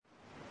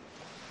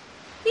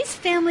These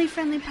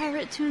family-friendly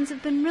pirate tunes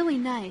have been really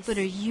nice. But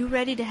are you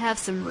ready to have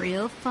some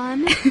real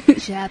fun?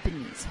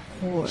 Japanese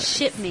whores.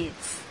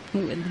 Shipmates.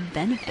 With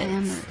benefits.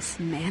 Amorous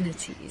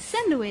manatees.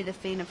 Send away the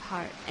faint of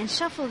heart and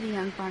shuffle the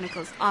young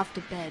barnacles off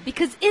to bed,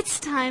 because it's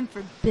time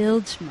for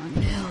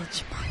Bilgemunky.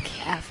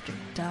 Bilgemunky After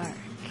Dark.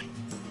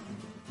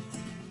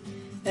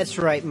 That's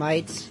right,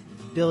 mates.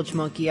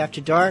 Bilgemunky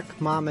After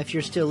Dark. Mom, if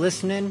you're still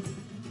listening,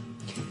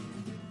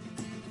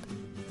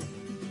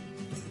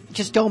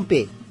 just don't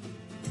be.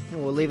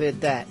 We'll leave it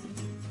at that.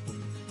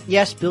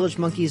 Yes,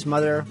 Bilgemunky's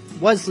mother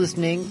was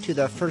listening to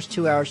the first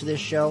 2 hours of this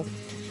show.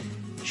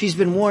 She's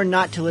been warned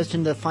not to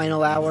listen to the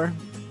final hour.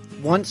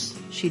 Once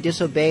she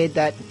disobeyed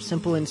that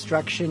simple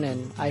instruction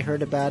and I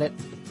heard about it.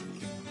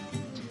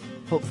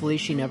 Hopefully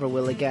she never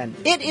will again.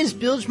 It is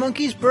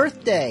Bilgemunky's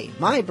birthday.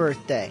 My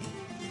birthday.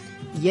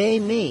 Yay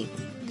me.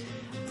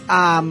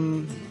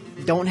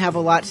 Don't have a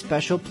lot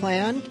special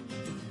planned.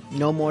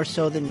 No more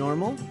so than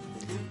normal.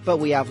 But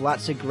we have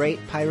lots of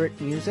great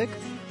pirate music.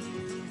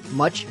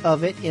 Much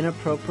of it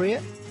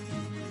inappropriate.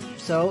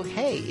 So,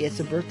 hey, it's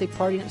a birthday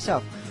party in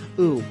itself.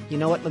 Ooh, you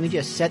know what? Let me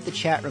just set the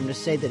chat room to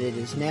say that it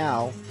is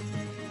now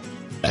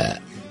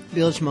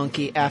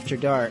Bilgemunky After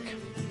Dark.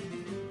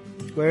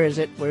 Where is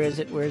it? Where is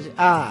it? Where is it?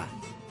 Ah!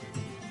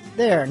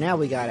 There, now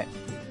we got it.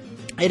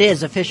 It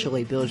is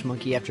officially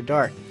Bilgemunky After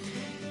Dark.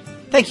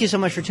 Thank you so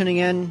much for tuning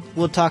in.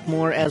 We'll talk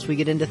more as we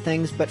get into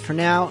things, but for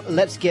now,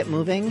 let's get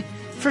moving.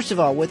 First of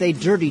all, with a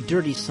dirty,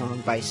 dirty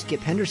song by Skip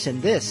Henderson.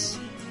 This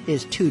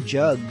is Two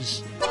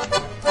Jugs.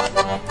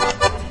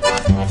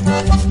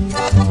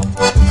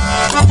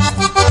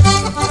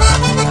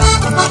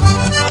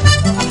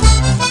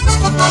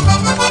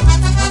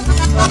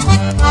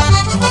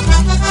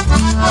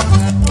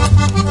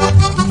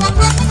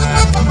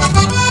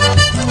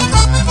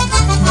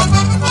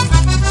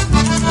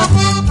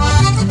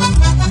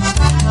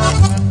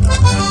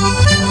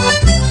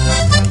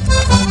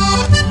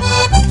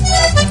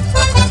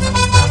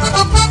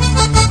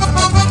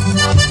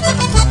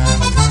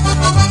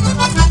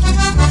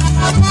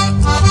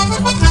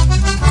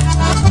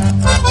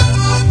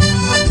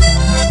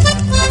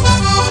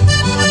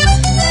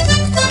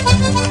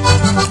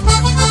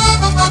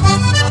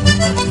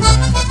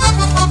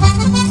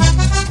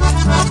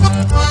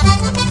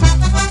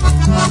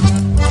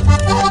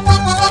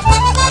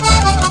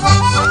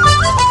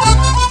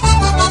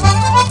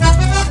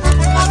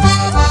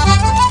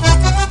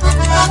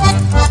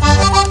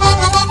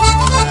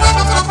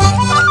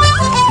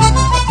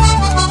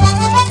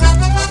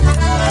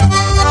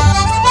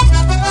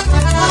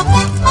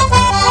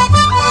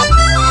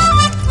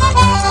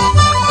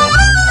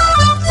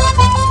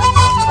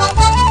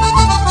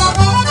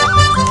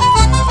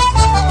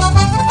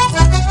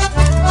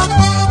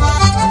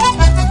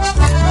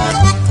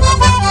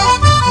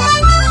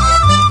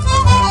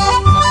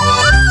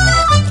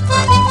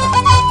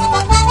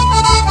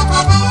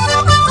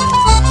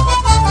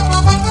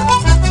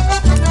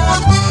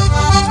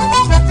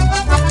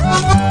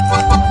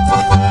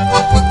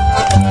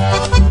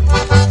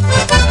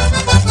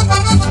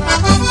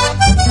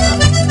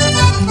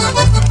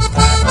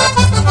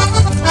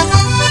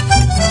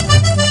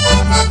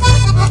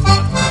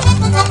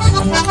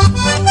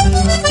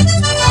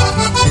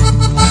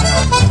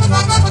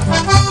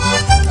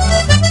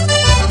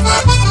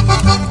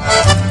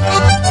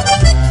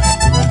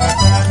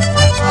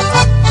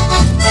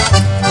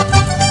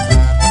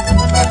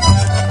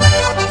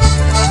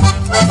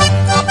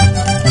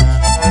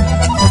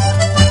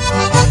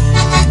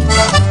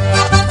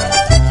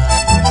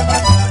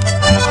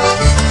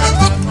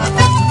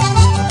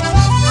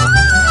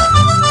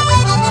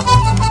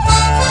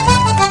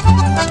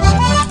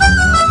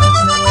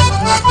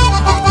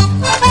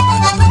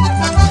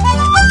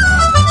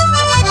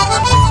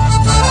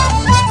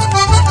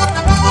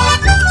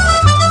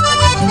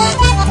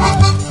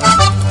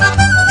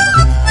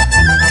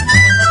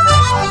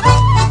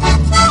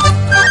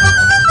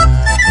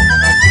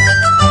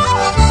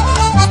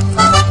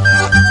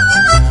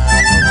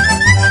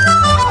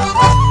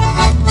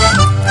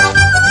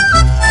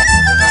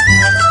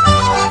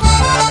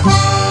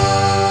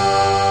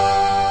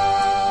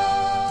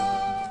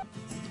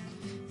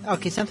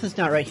 Okay, something's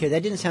not right here.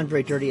 That didn't sound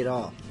very dirty at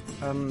all.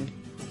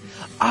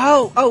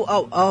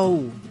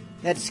 Oh!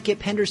 That's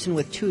Skip Henderson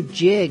with Two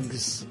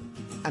Jigs.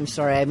 I'm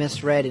sorry, I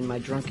misread in my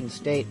drunken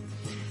state.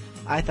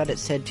 I thought it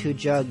said Two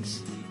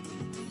Jugs.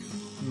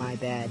 My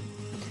bad.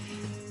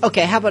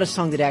 Okay, how about a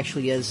song that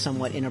actually is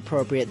somewhat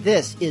inappropriate?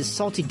 This is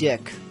Salty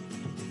Dick,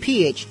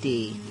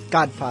 PhD,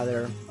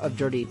 godfather of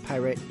dirty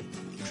pirate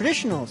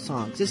traditional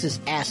songs. This is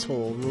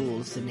Asshole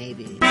Rules the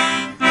Navy.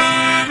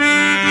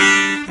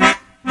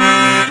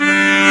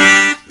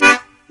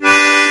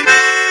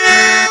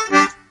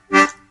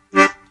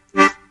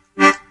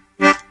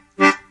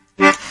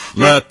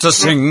 Let us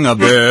sing a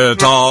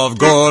bit of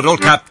good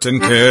old Captain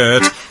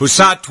Kit, who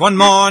sat one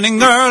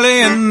morning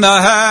early in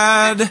the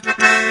head.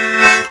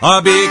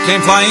 A bee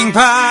came flying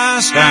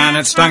past, and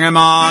it stung him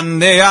on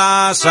the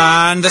ass,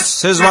 and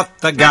this is what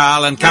the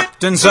gallant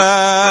captain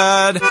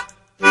said.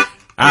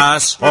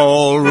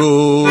 Asshole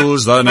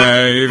rules the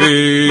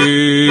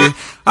Navy.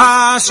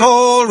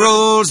 Asshole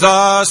rules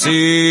the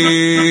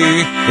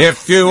sea.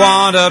 If you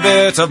want a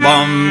bit of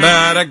bum,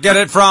 better get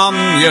it from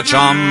your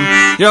chum.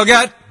 You'll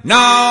get no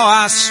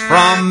ass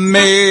from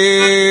me.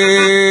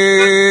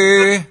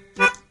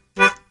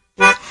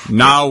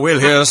 Now we'll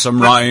hear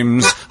some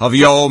rhymes of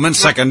Yeoman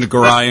Second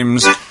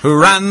Grimes, who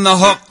ran the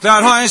hook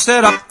that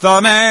hoisted up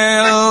the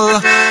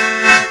mail.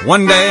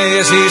 One day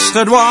as he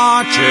stood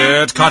watch,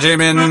 it caught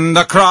him in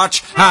the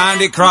crotch, and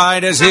he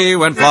cried as he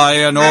went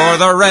flying o'er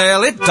the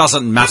rail. It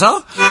doesn't matter,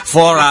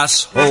 for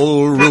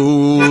asshole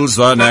rules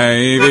the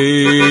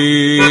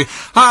Navy.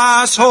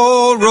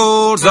 Asshole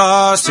rules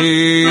the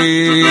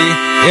sea.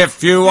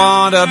 If you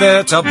want a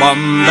bit of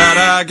bum,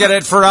 better get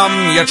it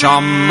from your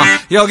chum.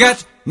 You'll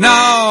get no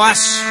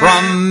ass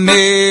from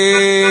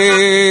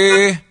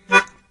me.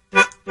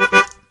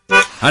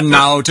 And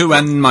now to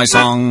end my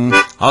song,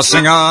 I'll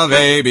sing of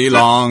A. B.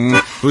 Long,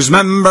 whose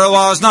member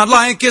was not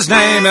like his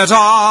name at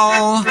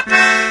all.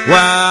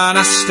 When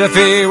asked if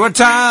he would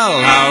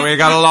tell how he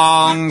got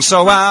along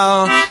so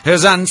well,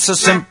 his answer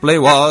simply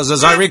was,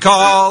 as I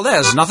recall,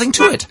 there's nothing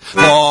to it, for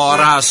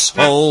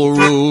asshole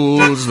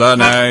rules the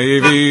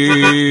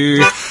Navy.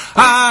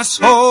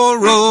 Asshole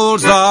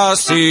rules the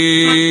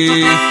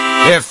sea.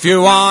 If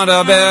you want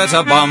a bit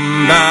of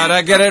bum,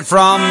 better get it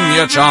from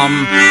your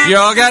chum.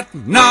 You'll get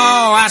no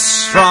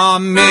ass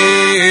from me.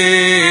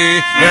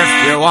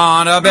 If you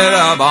want a bit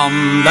of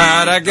bum,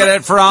 better get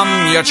it from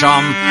your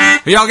chum.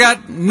 You'll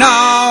get no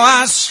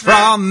ass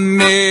from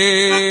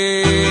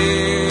me.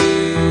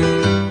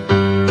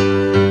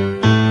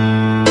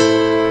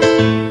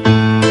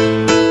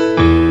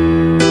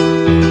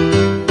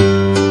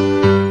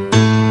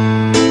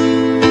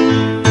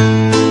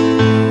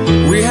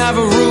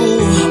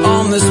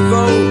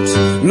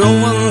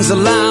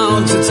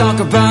 Allowed to talk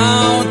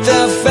about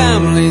their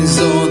families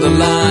or the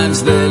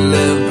lives they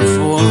lived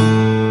before.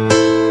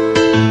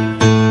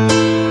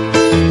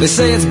 They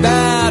say it's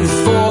bad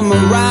for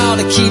morale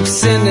to keep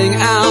sending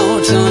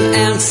out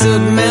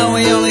unanswered mail.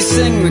 We only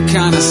sing the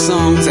kind of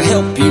song to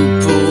help you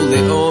pull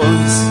the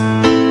oars.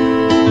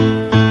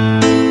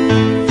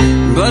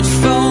 But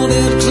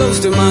folded close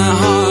to my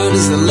heart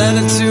is the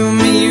letter to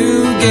me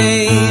you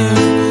gave.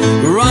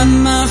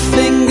 Run my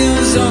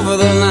fingers over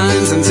the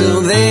lines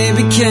until they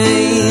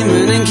became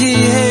an inky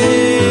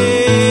haze.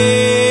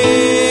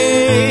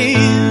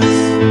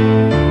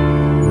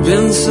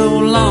 Been so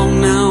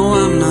long now,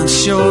 I'm not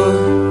sure.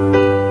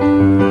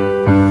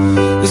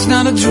 It's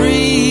not a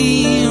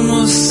dream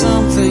or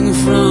something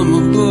from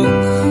a book.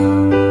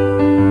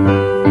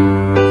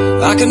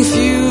 I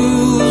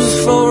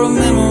confuse for a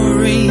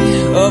memory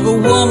of a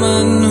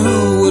woman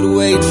who would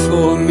wait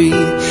for me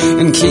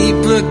and keep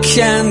a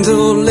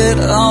candle lit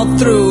all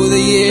through the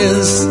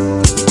years.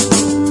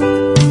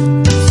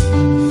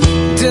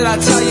 Did I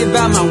tell you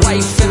about my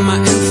wife and my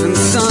infant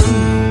son,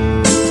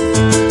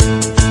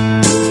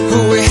 who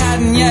we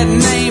hadn't yet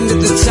named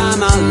at the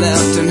time I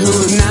left and who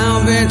would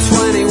now be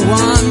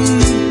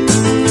 21?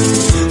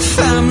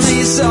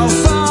 Family so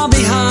far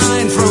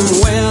behind from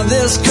where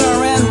this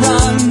current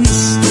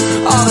runs.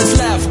 All that's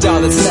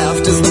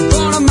left is the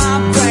bone of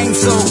my brain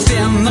soaked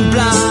in the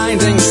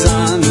blinding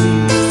sun.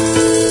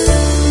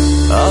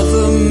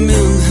 Other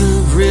men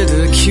have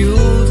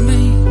ridiculed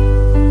me,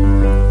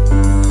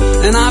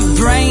 and I've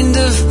brained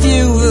a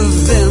few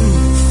of them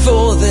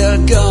for their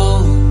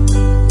gall.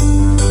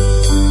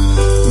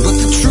 But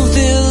the truth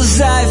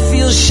is I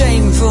feel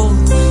shameful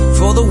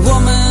for the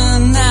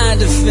woman I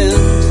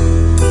defend.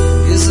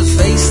 Is a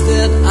face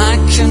that I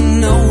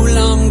can no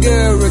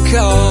longer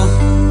recall.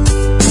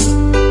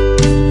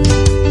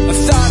 I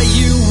thought of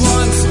you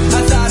once,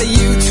 I thought of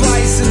you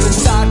twice, and the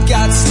thought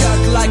got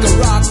stuck like a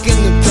rock in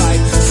the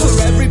pipe. For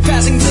every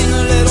passing thing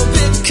a little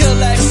bit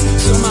collects,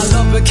 so my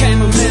love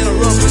became a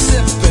mineral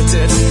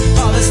precipitate.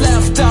 All that's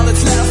left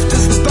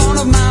is the bone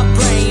of my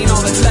brain.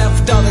 All that's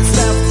left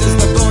is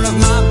the bone of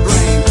my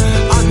brain.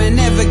 I may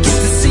never get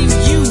to see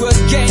you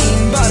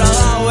again, but I'll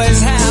always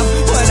have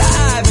what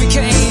I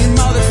became.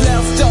 All that's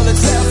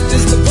left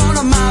is the bone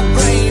of my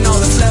brain.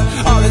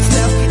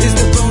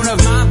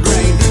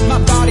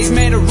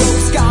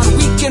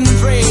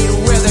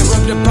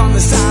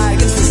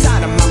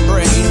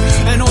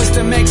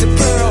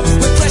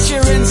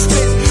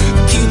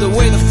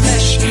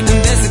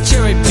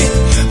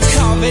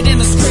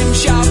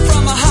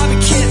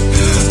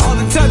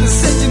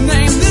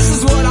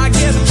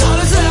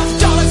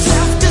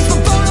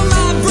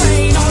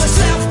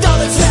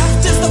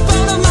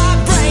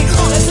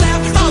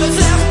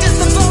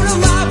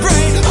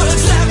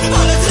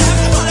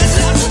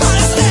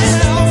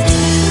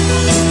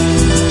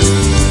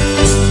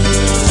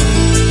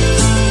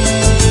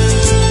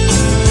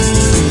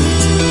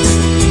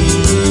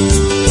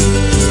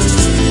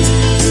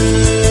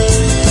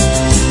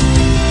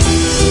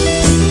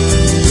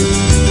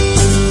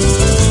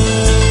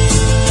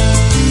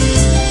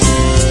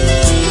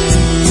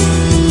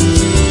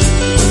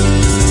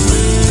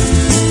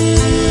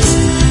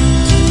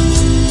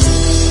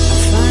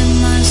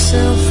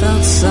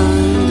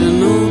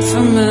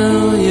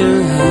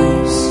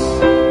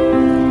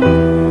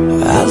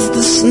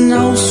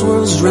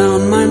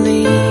 my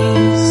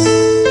knees.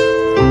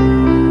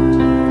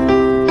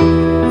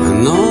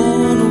 An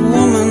old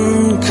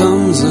woman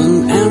comes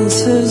and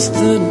answers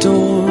the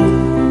door.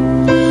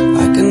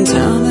 I can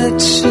tell that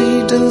she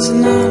does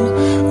not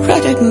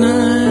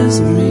recognize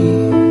me.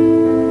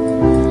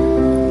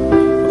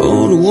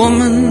 Old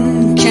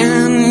woman,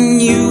 can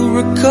you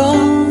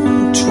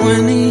recall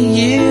 20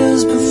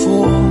 years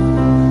before?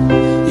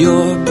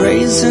 Your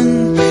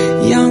brazen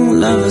young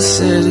lover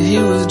said he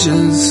was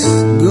just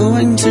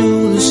going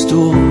to the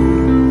store,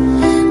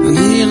 and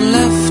he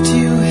left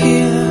you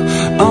here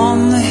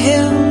on the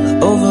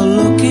hill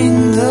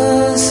overlooking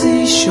the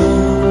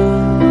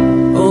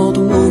seashore. Old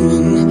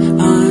woman,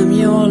 I'm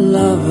your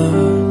lover,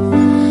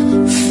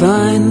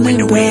 finally When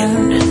the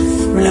wind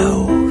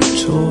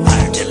blows,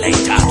 fire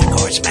delayed on the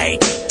course mate.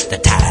 The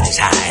tide is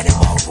high and it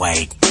won't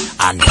wait.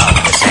 On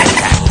the set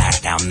and lash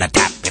down the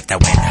tap. If the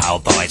wind howl,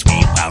 boys,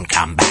 we won't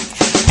come back.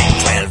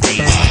 12 days,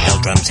 the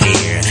pilgrims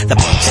here. The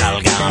boat's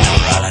all gone and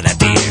we're all out of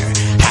beer.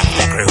 Half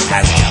the crew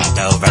has jumped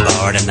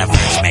overboard, and the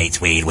first mate's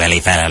weed, well, he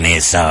fell on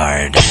his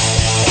sword.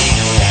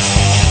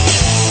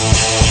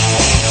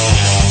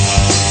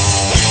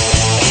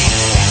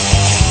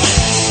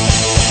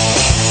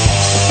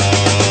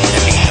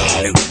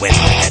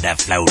 With a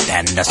float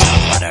and the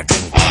saltwater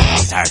drink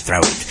beneath our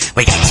throat.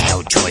 We got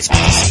no choice but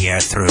to see her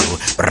through.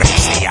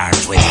 Race the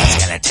arms with the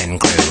skeleton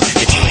crew.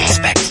 Did you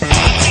expect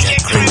a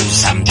cruise?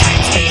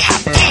 Sometimes we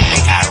have to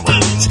pick our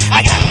wounds.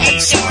 I got a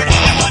good sword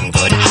and one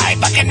good eye.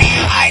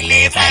 Buccaneer I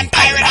live and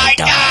pirate I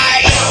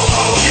die. Yo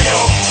ho yo,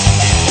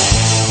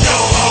 yo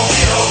ho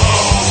yo ho,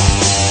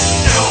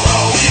 yo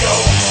ho yo.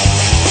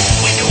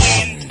 When the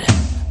wind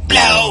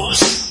blows,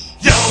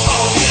 yo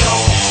ho yo.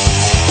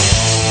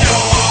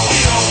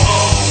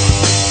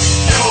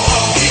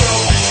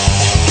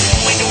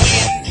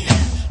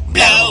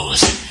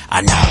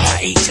 And now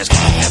the east is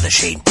coming to the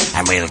sheet,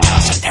 and we'll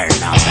toss and turn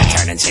on the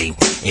turn and see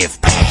if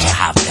perhaps you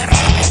have to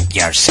repent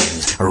your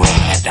sins. Roll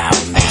it down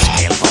this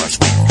gale force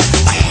wind.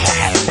 Bind the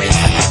hell with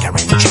the anchor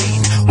and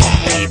chain.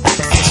 Won't be back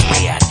this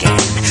way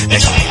again.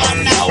 There's only one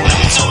hole in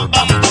this old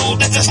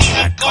bumble. That's a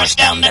steamer course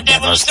down the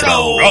devil's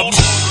throat. From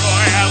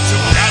Royal to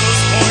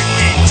Ballast Point,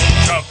 we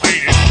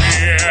contemplated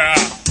fear.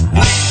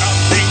 We come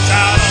things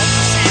out on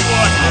the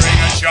seaward, bring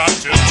a shock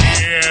to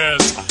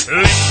tears.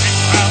 Lifting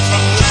clouds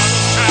from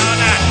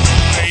Charlestown and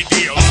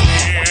radio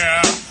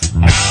sphere.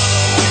 Now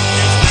the wind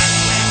is back,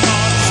 we're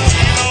gonna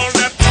steal old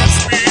Neptune's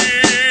spear.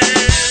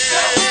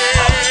 Stand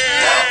by for the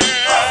river.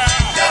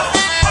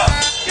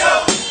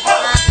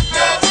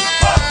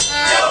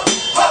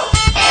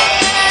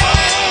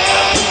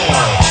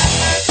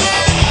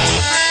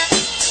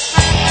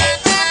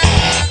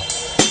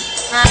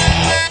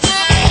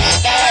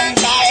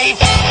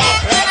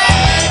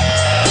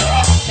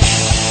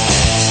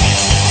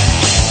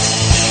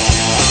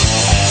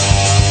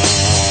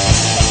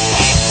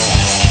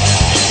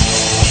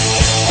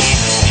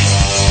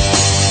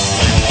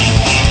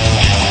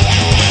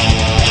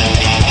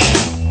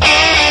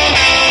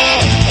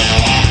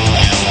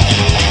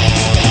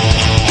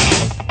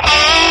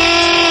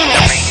 The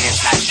rain is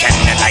flashing,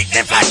 the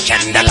lightning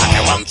flashing, the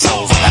locker won't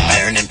solve the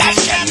burning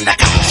passion. The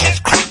compass is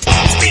cracked,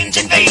 spins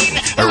in vain,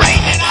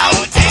 raining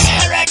out this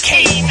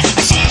hurricane.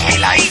 I seize me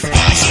life,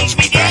 I seize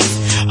me death,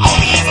 all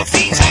the evil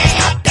things I have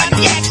not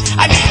done yet.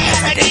 I mean,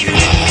 as I do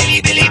with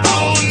Billy Billy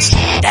Bones,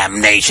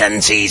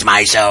 damnation seize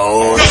my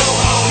soul.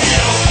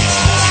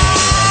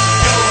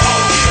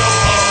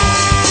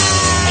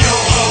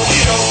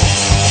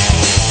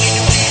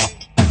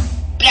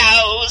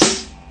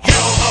 Blows.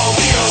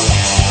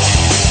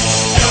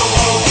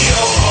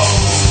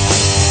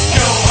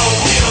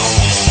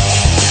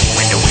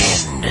 When the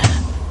wind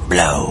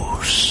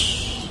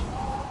blows.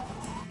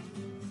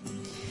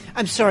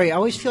 I'm sorry, I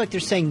always feel like they're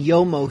saying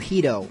Yo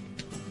Mojito.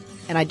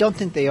 And I don't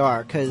think they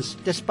are, because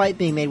despite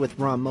being made with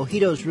rum,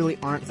 mojitos really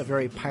aren't a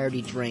very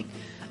piratey drink.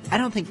 I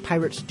don't think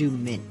pirates do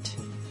mint.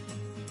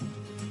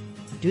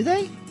 Do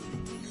they?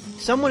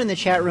 Someone in the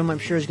chat room, I'm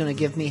sure, is going to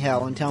give me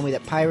hell and tell me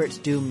that pirates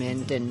do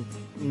mint, and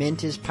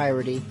mint is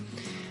piratey.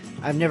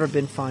 I've never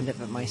been fond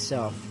of it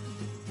myself.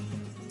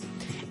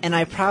 And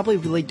I probably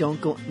really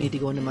don't need to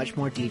go into much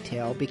more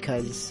detail,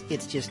 because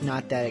it's just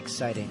not that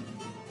exciting.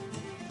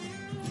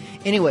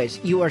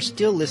 Anyways, you are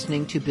still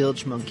listening to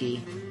Bilgemunky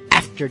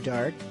After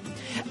Dark.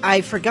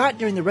 I forgot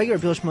during the regular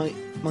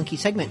Bilgemunky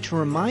segment to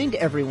remind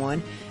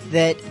everyone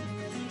that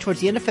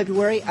towards the end of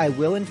February, I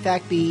will in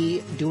fact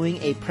be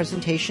doing a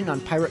presentation on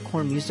pirate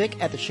core music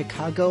at the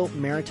Chicago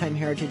Maritime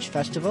Heritage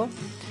Festival.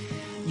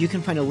 You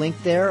can find a link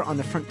there on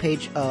the front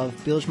page of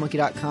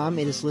bilgemunky.com.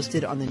 It is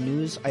listed on the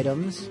news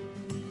items.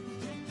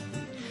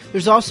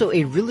 There's also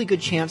a really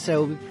good chance that I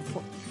will be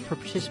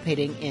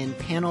participating in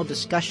panel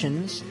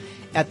discussions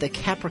at the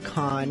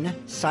Capricorn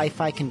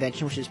Sci-Fi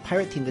Convention, which is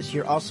pirate themed this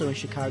year, also in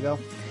Chicago.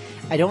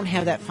 I don't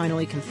have that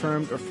finally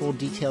confirmed or full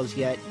details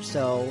yet,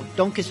 so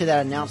don't consider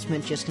that an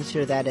announcement. Just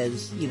consider that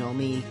as,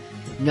 me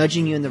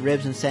nudging you in the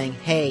ribs and saying,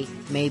 hey,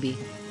 maybe.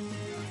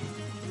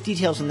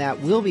 Details on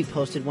that will be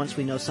posted once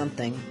we know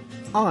something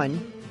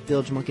on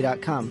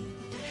bilgemunky.com.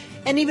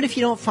 And even if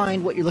you don't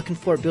find what you're looking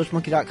for at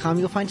bilgemunky.com,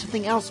 you'll find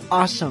something else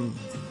awesome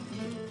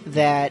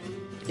that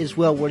is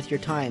well worth your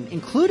time,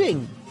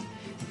 including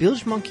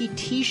Bilgemunky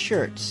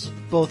t-shirts,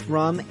 both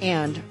rum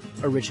and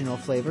original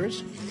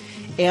flavors,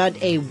 and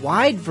a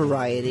wide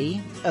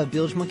variety of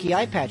Bilgemunky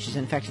eye patches.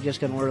 In fact, I just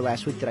got an order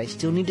last week that I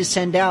still need to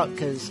send out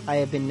because I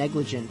have been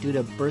negligent due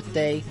to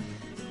birthday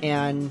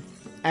and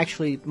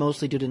actually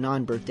mostly due to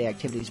non-birthday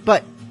activities.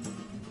 But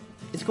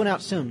it's going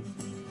out soon.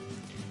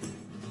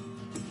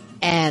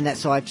 And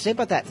that's all I have to say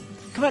about that.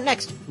 Coming up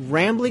next,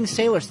 Rambling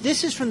Sailors.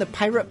 This is from the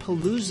Pirate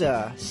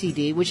Palooza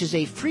CD, which is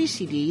a free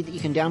CD that you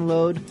can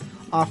download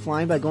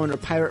offline by going to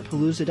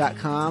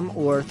piratepalooza.com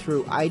or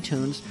through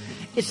iTunes.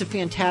 It's a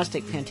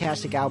fantastic,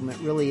 fantastic album. It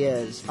really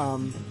is.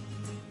 Kind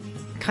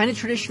of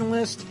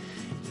traditionalist,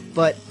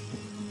 but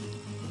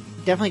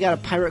definitely got a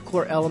pirate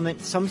core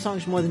element. Some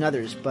songs more than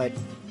others, but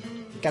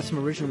got some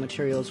original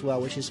material as well,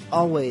 which is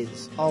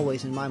always,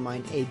 always, in my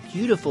mind, a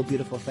beautiful,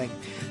 beautiful thing.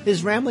 This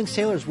is Rambling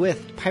Sailors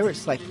with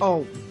Pirates Life.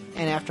 Oh,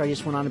 and after I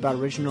just went on about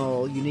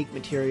original, unique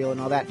material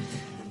and all that,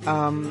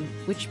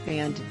 which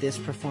band did this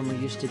performer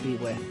used to be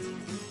with?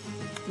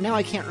 Now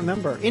I can't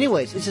remember.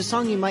 Anyways, it's a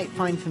song you might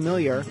find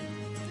familiar,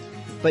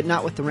 but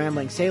not with the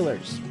Rambling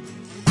Sailors.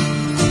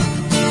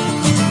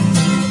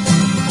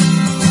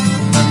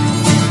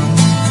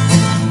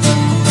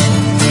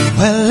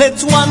 Well,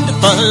 it's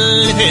wonderful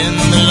living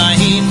the life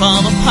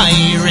of a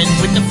pirate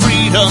with the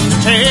freedom to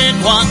take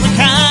what we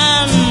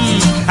can.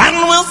 And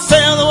we'll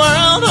sail the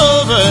world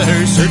over,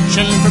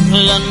 searching for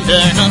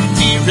plunder, not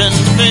fearing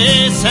to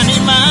face any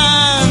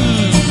man.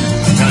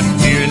 Not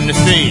fearing to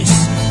face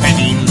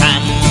any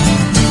man.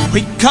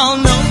 We call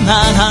no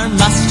man our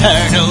master,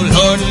 no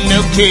lord and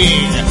no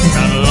king,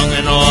 not long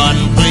in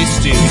one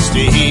place to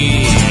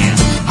stay.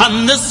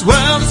 And this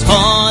world is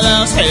full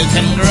of who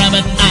can grab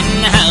it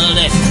and hold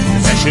it,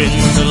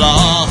 possessions of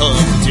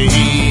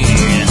loyalty.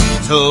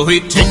 So we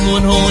take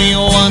what we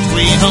want,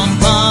 we don't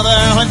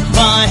bother with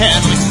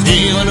buying. We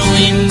see what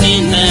we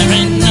need, there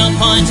ain't no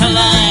point to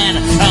lying.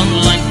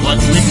 Unlike what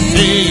we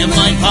see, you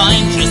might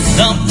find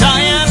yourself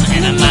dying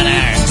in a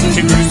manner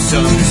too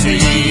gruesome to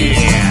see.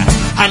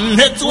 And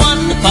it's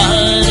wonderful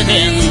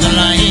living the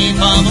life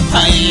of a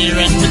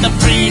pirate with the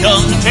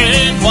freedom to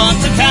take what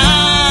we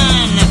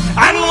can.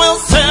 And we'll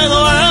sail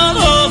the world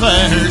over,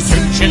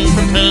 searching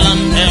for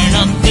plunder,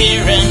 not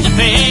fearing to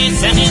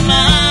face any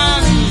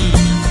man.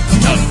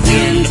 Not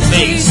fearing to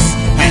face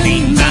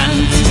any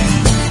man.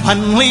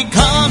 When we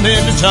come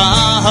into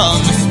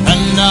town to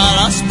spend all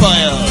our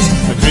spoils,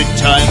 a good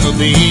time will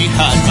be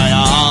had by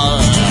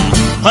all.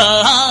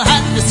 Well, I'll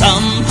have to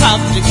some pub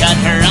to get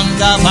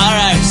drunk off our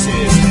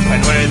arses.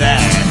 When we're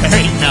there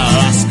ain't no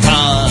last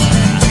call.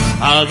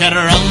 I'll get a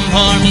rum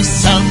for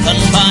myself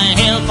and buy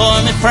ale for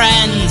my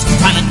friends,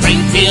 and a drink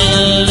deal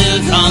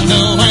loot on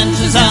the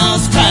wenches I'll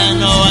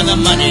spend. Oh, when the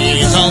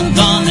money's all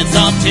gone, it's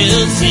off to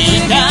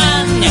sea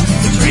again.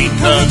 The 3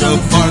 cards of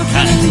 4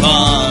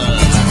 cannonball.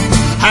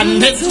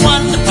 And it's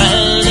wonderful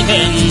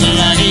living the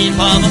life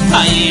of a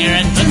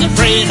pirate with the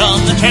freedom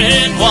to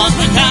trade what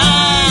we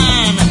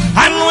can.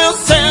 And we'll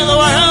sail the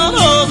world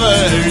over,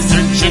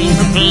 searching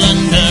for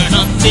plunder,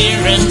 not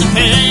fearing to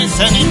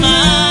face any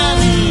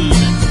man.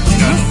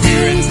 Not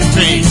fearing to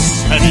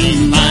face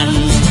any man.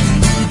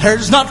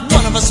 There's not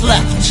one of us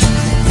left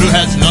who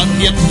has not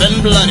yet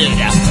been blooded,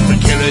 for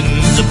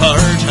killing's a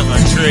part of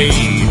our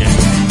trade.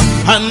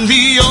 And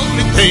the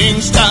only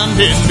thing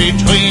standing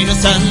between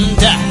us and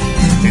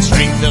death is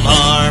strength of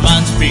arm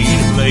and speed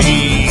of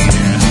blade.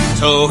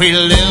 So we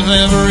live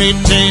every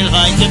day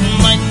like it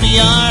might be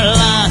our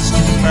last,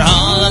 for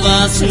all of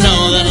us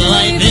know that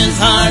life is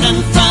hard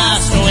and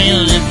fast. We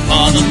live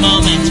for the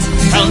moment,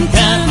 don't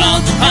care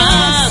about the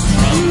past.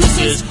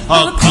 Promises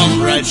of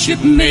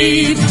comradeship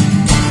made.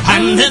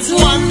 And it's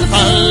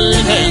wonderful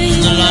living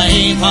the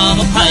life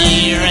of a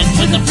pirate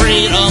with the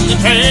freedom to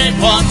trade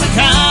what we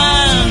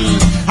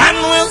can. And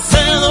we'll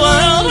sail the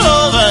world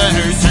over,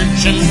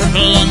 searching for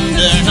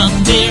plunder, not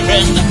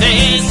fearing to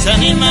face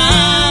any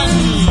man.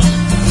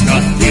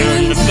 Not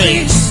fearing to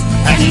face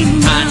any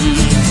man.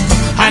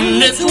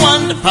 And it's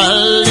wonderful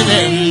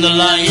living the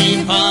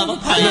life of a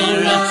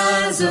pirate. Blow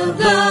lies of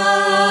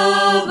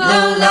blow,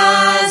 blow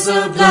lies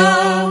of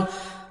blow,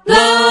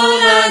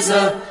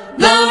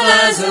 blow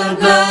lies of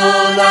blow,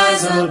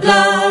 lies of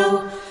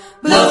blow,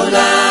 blow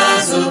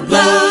lies of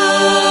blow,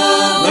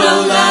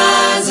 blow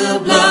lies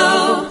of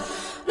blow,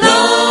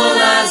 blow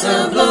lies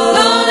of blow,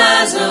 blow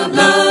lies of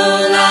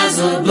blow, lies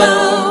of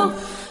blow,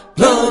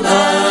 blow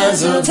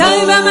lies of blow. Tell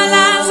you about my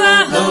Liza,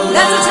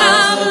 that's a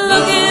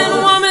tough-looking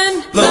woman.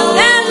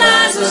 That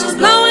Liza's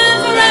blowing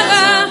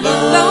forever,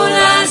 blow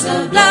lies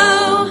of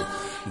blow.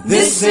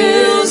 This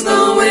is the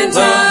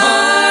winter,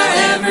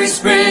 every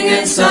spring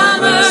and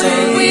summer.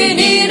 We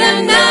need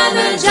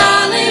another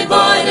jolly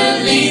boy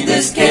to lead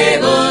this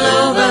cable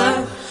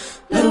over.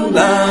 Blow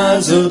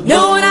lies of blow.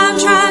 Know what I'm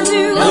trying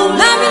to love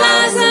you,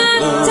 Liza.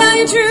 Tell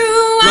you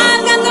true,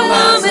 I've got the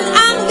woman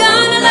I'm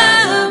gonna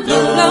love.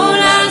 Blow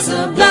lies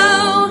of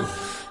blow,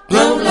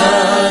 blow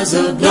lies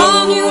of blow.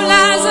 All you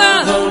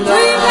Liza, 3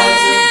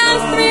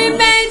 bells, 3 bells.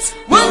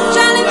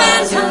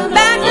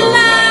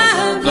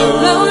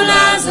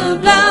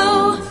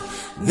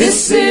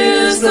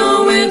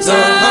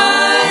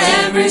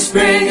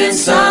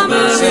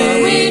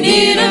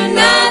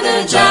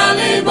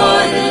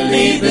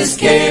 this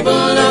cable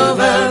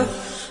over.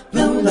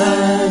 Blow,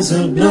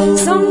 Liza, blow.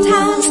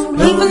 Sometimes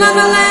people on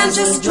the land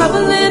just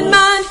trouble in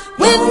mind.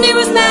 When he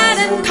was mad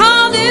and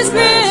called his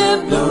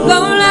grip.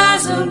 Blow,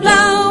 Liza,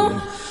 blow.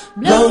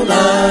 Blow,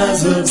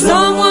 Liza, blow.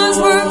 Someone's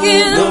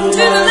working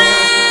to the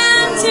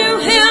land to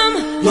him.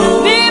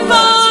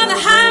 Before the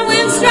high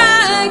winds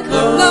strike.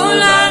 Blow,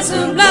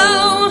 Liza,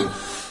 blow.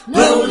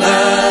 Blow,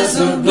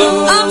 Liza,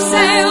 blow. Up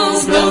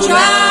sails,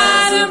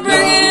 try to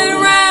bring it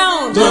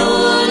round.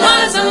 Blow,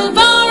 Liza,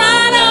 blow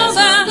right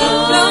over.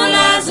 Blow,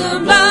 Liza,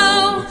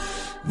 blow.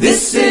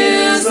 This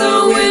is the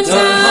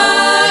winter.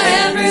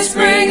 Every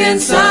spring and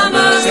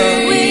summer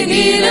we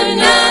need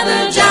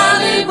another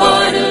jolly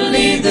boy to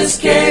lead this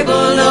cable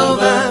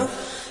over.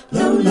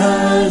 Blow,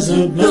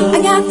 Liza, blow.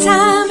 I got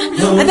time,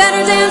 I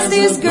better dance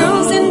these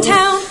girls in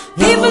town.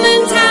 People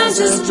in town's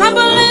just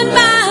troubling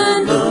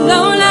mine.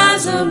 Blow,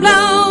 Liza,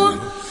 blow.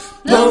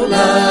 Blow,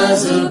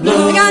 Liza,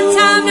 blow. I got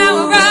time now,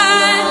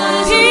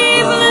 alright.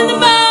 People in the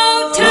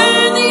boat,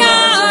 turn the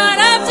yard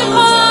up to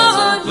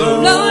port.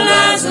 Blow,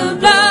 Liza,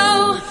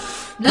 blow.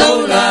 Blow,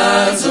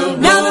 Liza,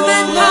 blow. Now the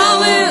men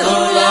calling.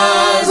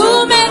 Who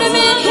made him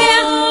in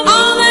here?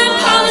 All men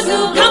callers who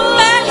come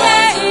back,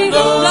 hey.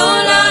 Blow,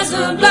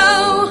 Liza,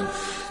 blow.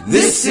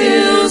 This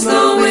is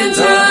the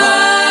winter.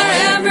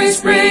 Every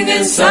spring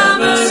and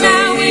summer.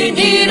 Now we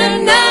need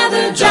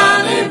another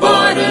jolly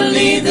boy to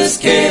lead this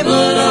cable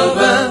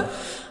over.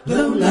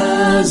 Blow,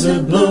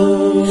 Liza,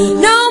 blow.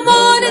 No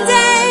more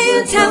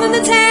today, telling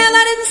the tale.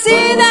 I didn't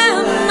see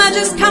them, I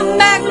just come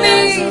back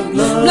me.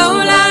 Blow,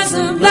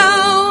 Liza,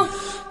 blow.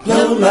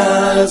 Blow,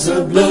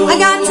 Liza, blow. I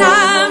got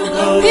time,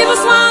 people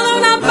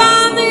swallowed up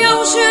on the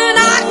ocean.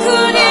 I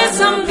could hear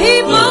some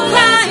people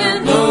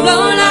crying.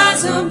 Blow,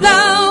 Liza,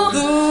 blow.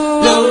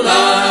 Blow,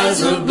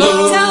 Liza,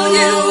 blow. Tell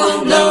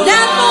you,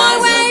 that boy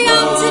way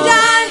young to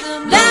die.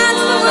 That's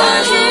the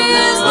word he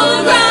is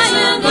for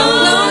crying.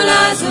 Blow,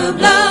 Liza,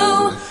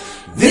 blow.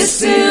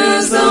 This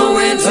is the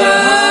winter,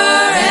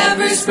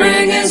 every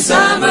spring and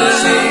summer.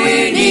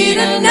 We need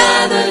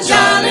another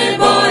jolly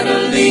boy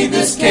to lead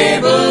this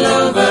cable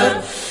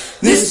over.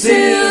 This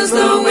is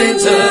the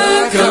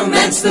winter,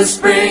 commence the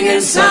spring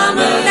and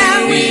summer.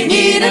 Now we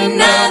need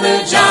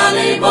another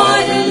jolly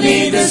boy to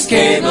lead this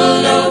cable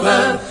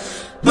over.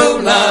 Blow,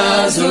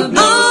 Liza,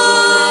 blow.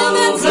 Oh,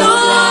 that storm,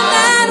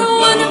 that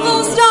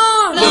wonderful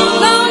storm. Blow,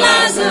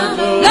 Liza,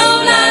 blow,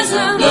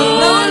 Liza, blow,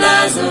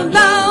 Liza,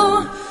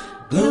 blow.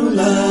 Blow,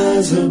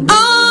 Liza, blow.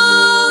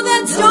 Oh,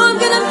 that storm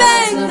gonna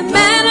beg the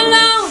man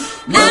alone.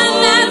 And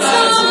that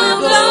storm will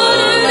blow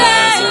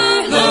today.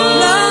 Blow,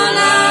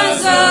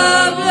 Liza,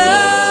 blow.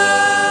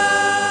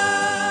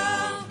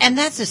 And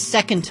that's the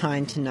second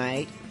time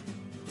tonight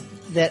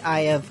that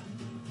I have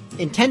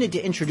intended to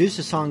introduce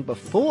a song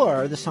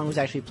before the song was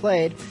actually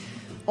played,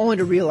 only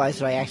to realize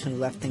that I actually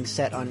left things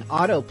set on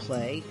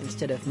autoplay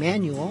instead of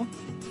manual.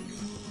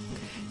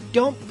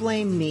 Don't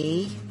blame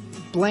me.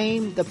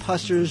 Blame the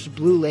Pusser's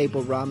Blue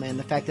Label rum and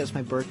the fact that it's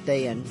my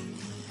birthday and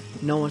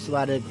no one's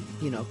allowed to,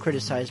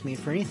 criticize me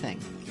for anything.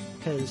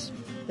 Because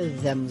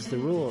them's the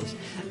rules.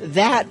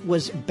 That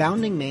was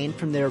Bounding Main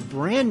from their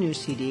brand new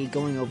CD,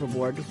 Going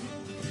Overboard.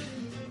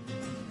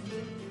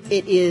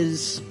 It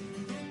is...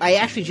 I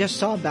actually just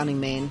saw Bounding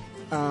Main,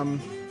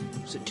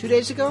 was it 2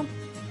 days ago?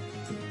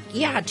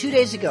 Yeah, 2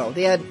 days ago.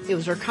 It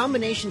was their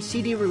combination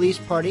CD release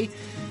party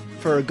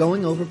for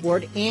Going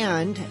Overboard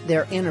and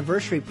their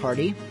anniversary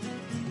party,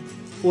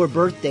 or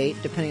birth date,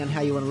 depending on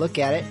how you want to look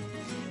at it.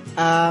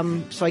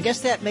 So I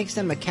guess that makes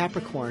them a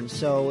Capricorn,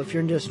 so if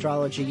you're into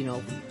astrology,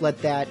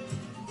 let that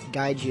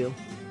guide you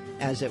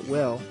as it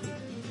will.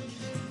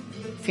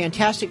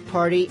 Fantastic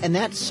party, and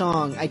that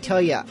song, I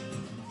tell ya,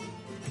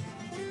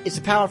 it's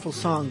a powerful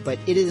song, but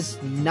it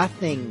is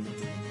nothing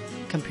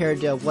compared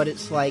to what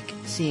it's like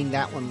seeing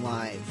that one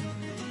live.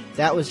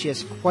 That was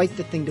just quite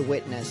the thing to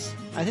witness.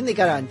 I think they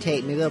got it on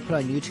tape. Maybe they'll put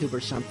it on YouTube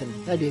or something.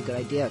 That'd be a good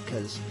idea,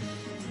 because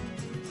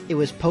it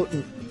was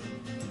potent.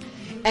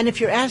 And if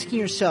you're asking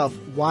yourself,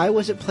 why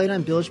was it played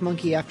on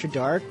Bilgemunky After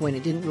Dark when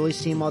it didn't really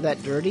seem all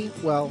that dirty?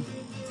 Well,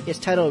 it's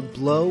titled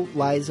Blow,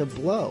 Liza,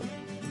 Blow.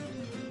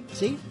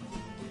 See?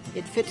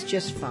 It fits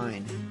just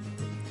fine.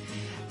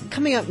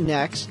 Coming up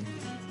next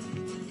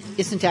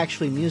isn't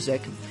actually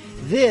music.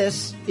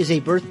 This is a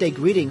birthday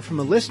greeting from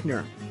a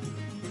listener.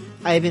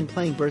 I have been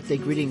playing birthday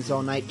greetings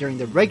all night during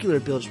the regular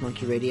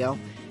Bilgemunky radio,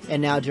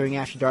 and now during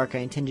After Dark I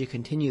intend to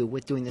continue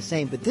with doing the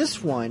same. But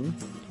this one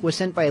was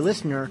sent by a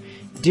listener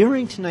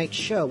during tonight's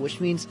show,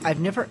 which means I've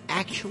never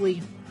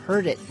actually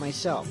heard it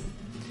myself.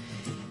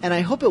 And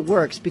I hope it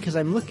works, because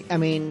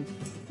when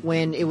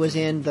it was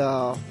in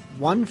the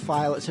one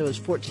file it said it was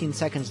 14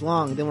 seconds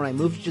long, then when I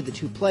moved to the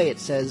 2play it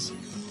says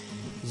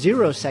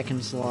 0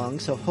 seconds long,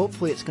 so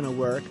hopefully it's going to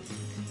work.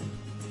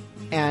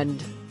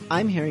 And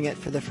I'm hearing it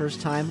for the first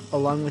time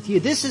along with you.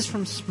 This is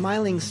from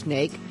Smiling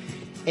Snake,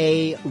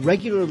 a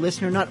regular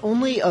listener not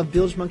only of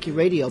Bilgemunky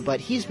Radio,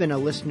 but he's been a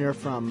listener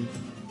from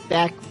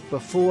back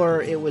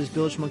before it was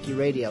Bilgemunky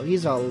Radio.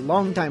 He's a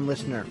long-time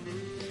listener.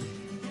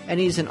 And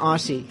he's an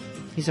Aussie.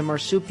 He's a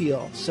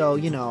marsupial. So,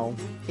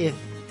 if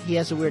He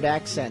has a weird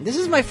accent. This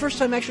is my first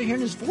time actually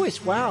hearing his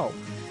voice. Wow.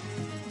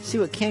 See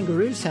what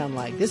kangaroos sound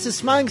like. This is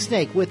Smiling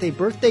Snake with a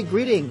birthday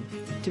greeting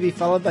to be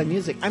followed by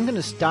music. I'm going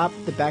to stop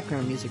the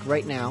background music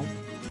right now.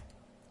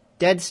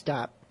 Dead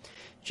stop.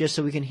 Just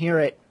so we can hear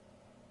it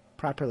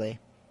properly.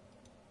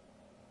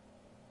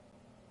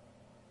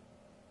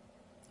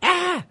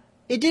 Ah!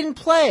 It didn't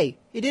play.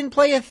 It didn't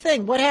play a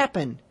thing. What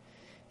happened?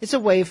 It's a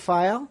WAV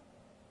file.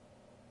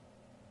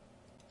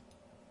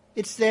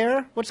 It's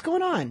there. What's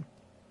going on?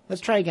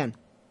 Let's try again.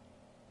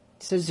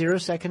 It says 0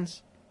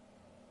 seconds.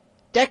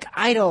 Deck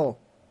idle.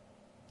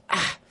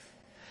 Ah.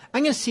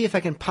 I'm going to see if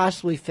I can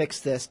possibly fix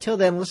this. Till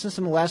then, listen to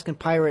some Alaskan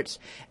Pirates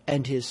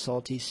and his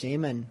salty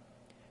seamen.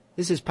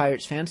 This is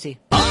Pirates Fancy.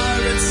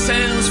 Pirate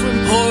sails from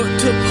port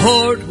to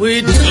port.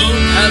 We don't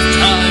have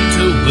time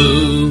to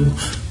woo.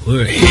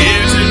 We're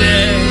here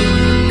today.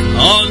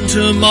 On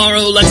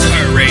tomorrow, let's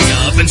hurry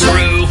up and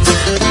screw.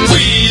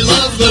 We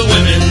love the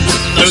women,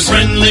 those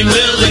friendly,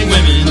 willing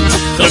women,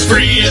 those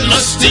free and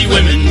lusty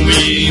women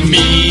we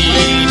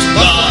meet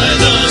by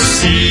the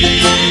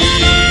sea.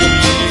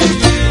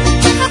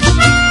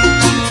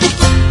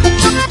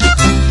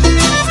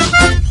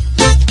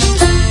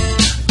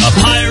 A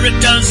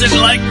pirate doesn't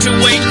like to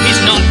wait,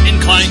 he's not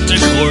inclined to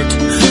court.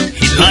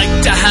 He'd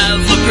like to have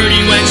a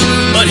pretty wench,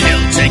 but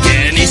he'll take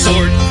any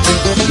sort.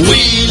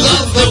 We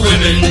love the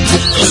women,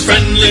 those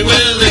friendly,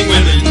 willing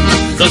women,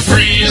 the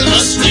free and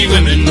lusty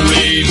women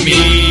we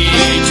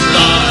meet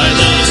by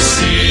the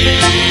sea.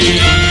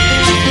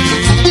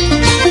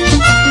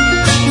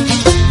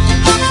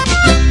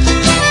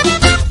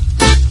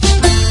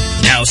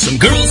 Now some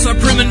girls are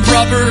prim and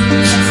proper,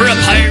 for a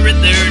pirate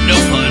they're no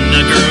fun.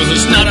 A girl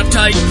who's not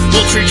uptight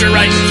will treat you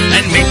right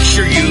and make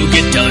sure you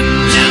get done.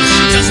 Now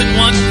she doesn't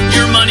want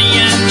your money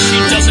and she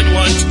doesn't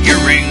want your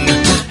ring.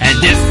 And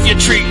if you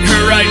treat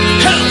her right,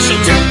 hell,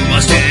 she'll do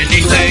most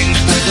anything.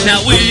 Now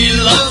we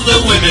love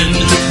the women,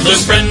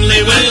 those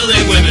friendly,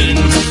 willing women,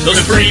 those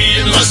free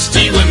and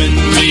lusty women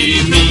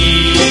we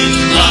meet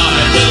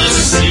by the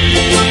sea.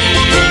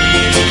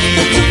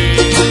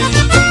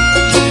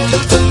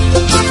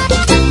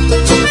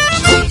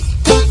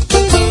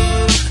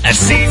 At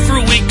sea for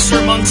weeks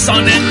or months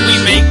on end, we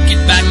make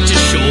it back to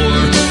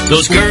shore.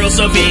 Those girls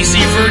of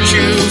easy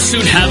virtue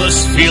soon have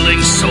us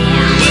feeling sore.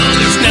 Well,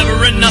 there's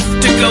never enough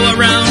to go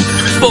around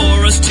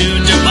for us to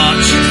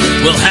debauch.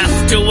 We'll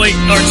have to wait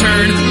our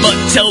turn, but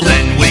till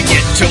then we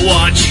get to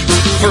watch.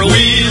 For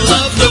we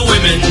love the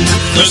women,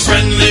 those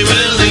friendly,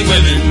 willing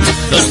women,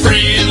 those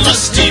free and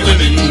lusty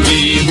women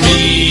we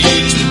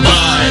meet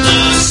by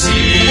the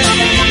sea.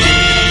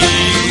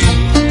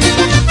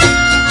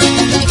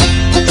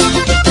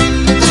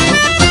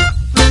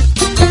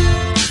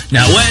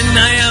 Now when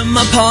I am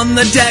upon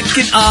the deck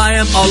and I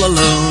am all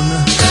alone,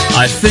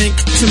 I think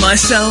to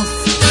myself,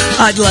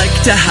 I'd like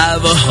to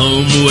have a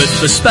home with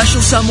a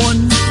special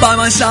someone by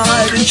my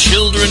side and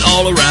children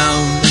all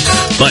around.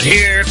 But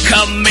here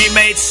come me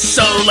mates,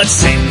 so let's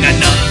sing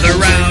another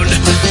round.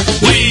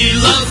 We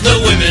love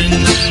the women,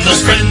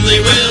 those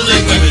friendly,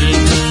 willing women,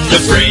 the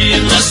free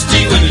and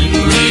lusty women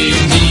we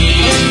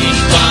meet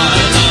by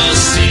the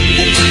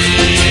sea.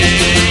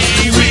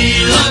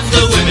 We love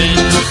the women,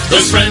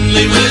 those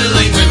friendly,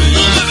 willing women,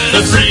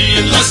 the free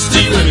and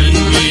lusty women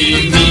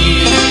we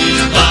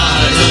meet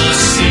by the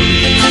sea.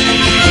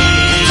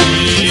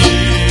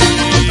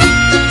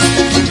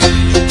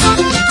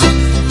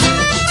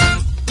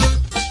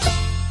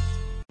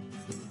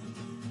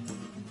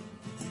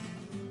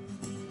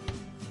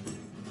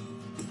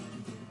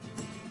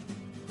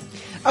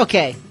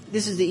 Okay,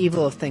 this is the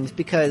evil of things,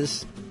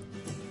 because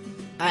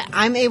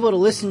I'm able to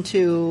listen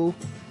to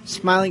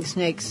Smiling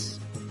Snake's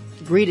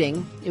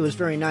greeting. It was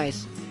very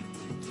nice.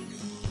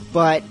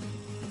 But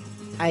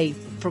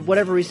for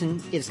whatever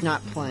reason, it's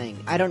not playing.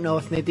 I don't know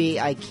if maybe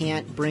I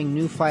can't bring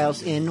new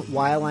files in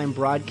while I'm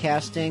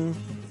broadcasting,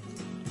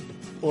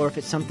 or if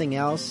it's something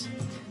else.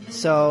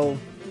 So,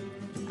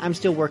 I'm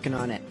still working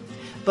on it.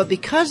 But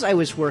because I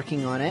was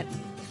working on it,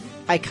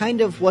 I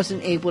kind of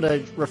wasn't able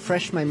to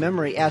refresh my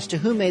memory as to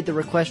who made the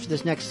request for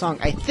this next song.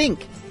 I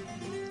think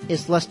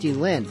it's Lusty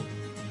Lynn.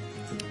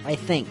 I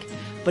think.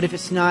 But if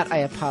it's not, I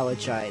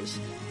apologize.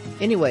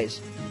 Anyways,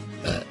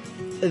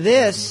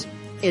 this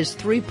is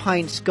 3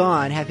 Pints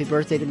Gone. Happy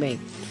birthday to me.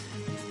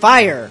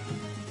 Fire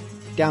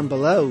down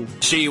below.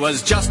 She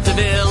was just a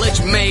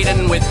village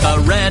maiden with a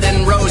red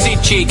and rosy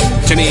cheek.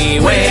 To me,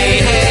 way,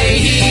 hey,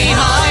 hee,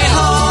 hi,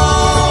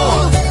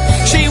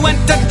 ho. She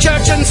went to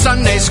church and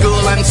Sunday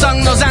school and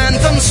sung those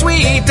anthems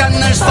sweet. And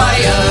there's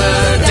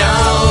fire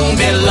down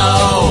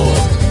below.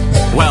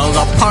 Well,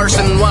 the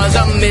parson was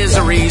a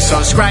misery,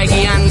 so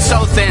scraggy and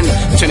so thin.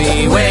 To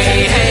me,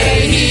 way,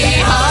 hey, hee,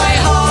 hi,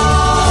 ho.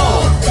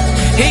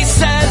 He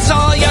says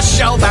all you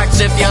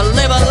shellbacks if you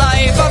live a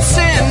life of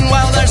sin.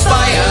 Well, there's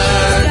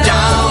fire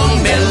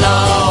down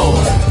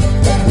below.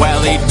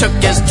 Well, he took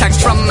his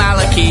text from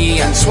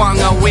Malachi and swung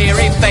a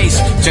weary face.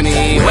 To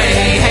me,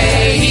 way,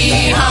 hey,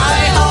 hee,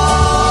 hi, ho.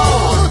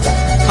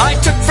 I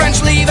took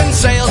French leave and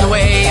sailed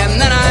away, and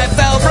then I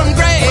fell from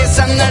grace,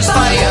 and there's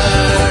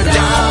fire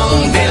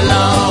down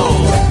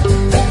below.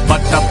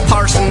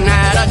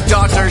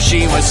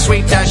 She was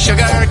sweet as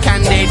sugar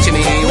candy to me.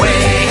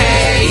 Way,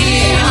 hey,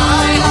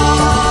 hi, ho.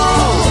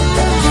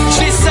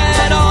 She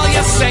said all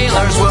you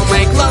sailors will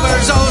make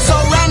lovers oh so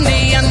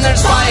randy, and there's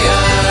fire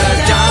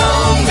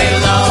down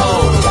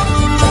below.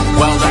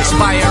 Well, there's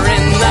fire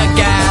in the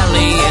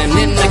galley and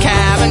in the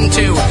cabin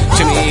too.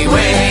 To me,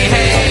 way,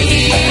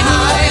 hey,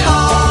 hi,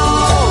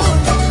 ho.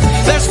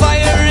 There's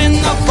fire in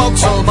the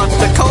forecastle, but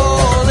the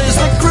coal is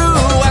the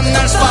crew, and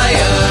there's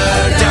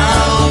fire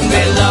down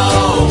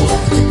below.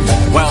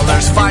 Well,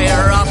 there's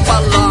fire up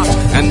aloft,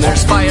 and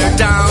there's fire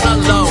down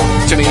alow.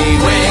 To me,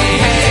 way,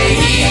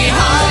 hey,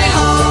 hi,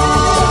 ho.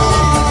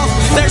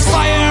 There's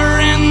fire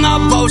in the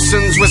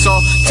bosun's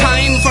whistle,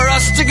 time for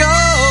us to go,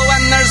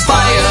 and there's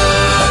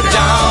fire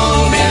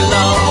down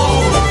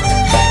below.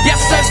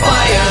 Yes, there's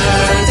fire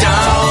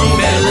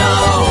down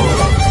below.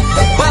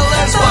 Well,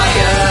 there's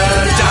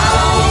fire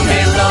down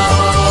below.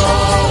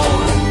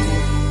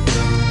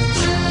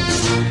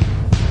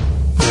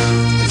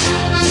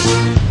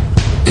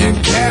 In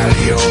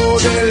Callio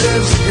there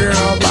lives a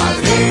girl by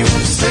the name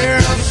of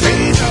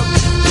Seraphina.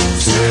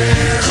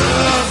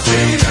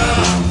 Seraphina,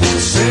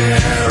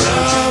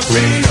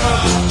 Seraphina.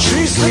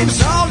 She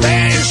sleeps all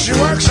day, she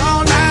works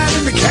all night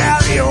in the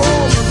Callio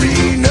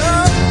arena.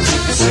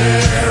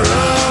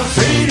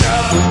 Seraphina,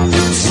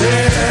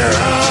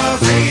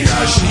 Seraphina.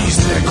 She's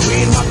the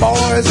queen, my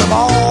boys, of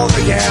all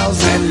the gals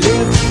that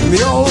live in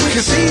the old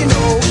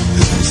casino.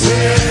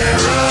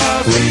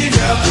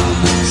 Seraphina,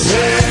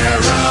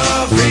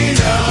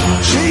 Seraphina.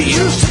 She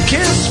used to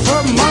kiss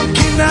for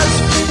monkey nuts,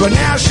 but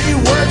now she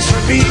works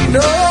for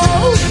Vino.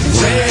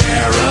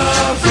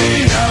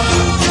 Seraphina,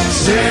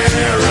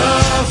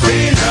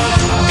 Seraphina.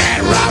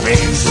 And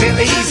robbing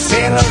silly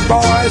sailor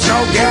boys, no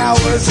gal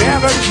was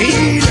ever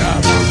keener.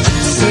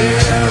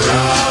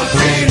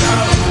 Seraphina,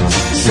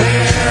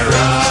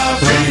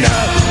 Seraphina.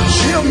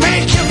 She'll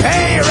make you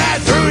pay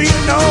right through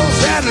your nose,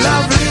 that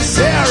lovely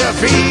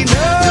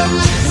Seraphina.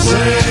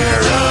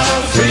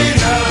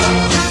 Seraphina,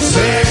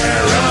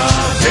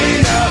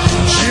 Seraphina.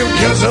 She'll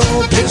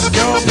guzzle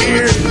pisco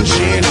beer and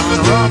gin on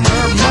rum,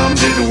 her mum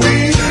did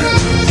wiener.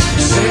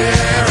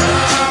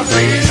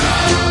 Seraphina,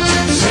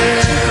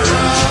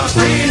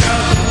 Seraphina.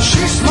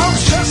 She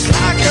smokes just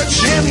like a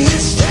chimney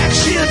stack.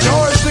 She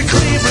adores the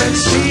Cleveland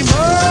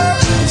steamer.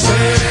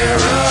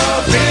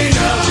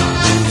 Seraphina,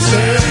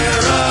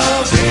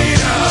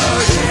 Seraphina,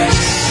 yes.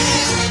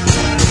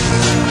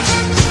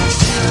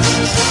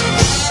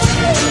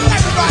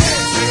 Everybody,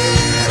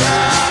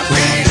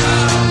 Seraphina,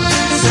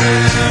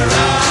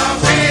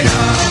 Seraphina.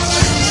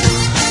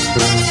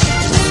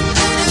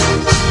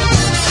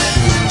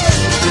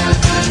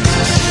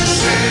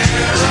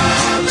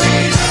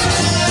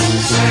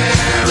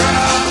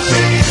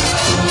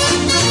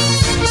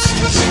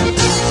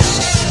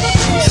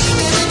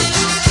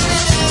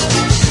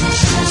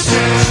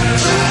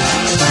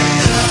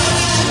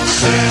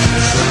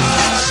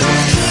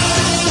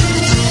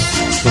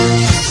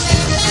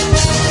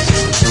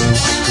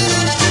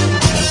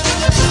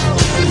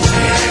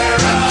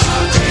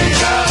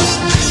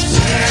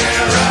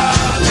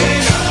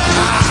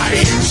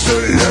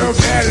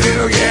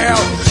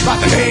 By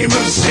the name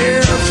of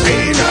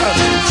Seraphina,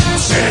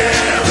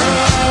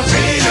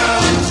 Seraphina,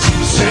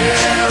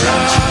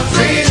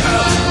 Seraphina.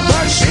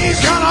 But she's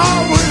gone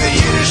on with the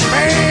Yiddish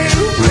man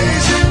who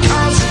plays in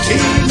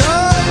concertina.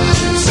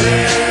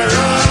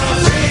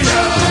 Seraphina,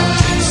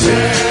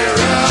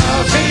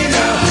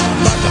 Seraphina.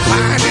 But the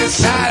finest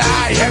sight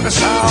I ever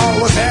saw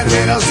was that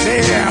little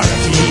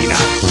Seraphina.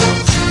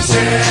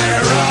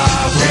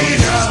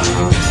 Seraphina,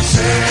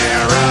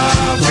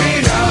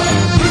 Seraphina.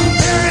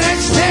 Very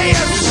next day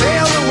as we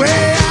sailed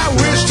away, I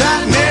wished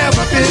I'd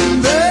never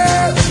been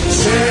there.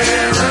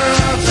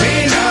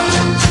 Seraphina,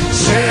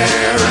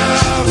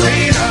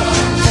 Seraphina.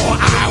 For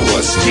I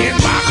was skinned,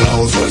 my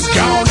clothes was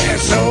gone,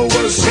 and so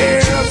was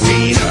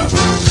Seraphina.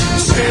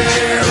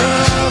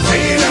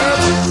 Seraphina,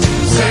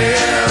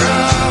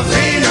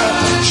 Seraphina.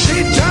 She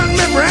turned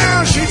me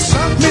brown, she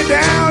sunk me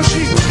down,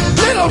 she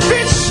little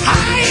bitch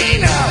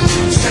hyena.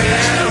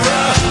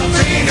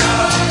 Seraphina,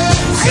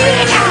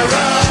 Seraphina.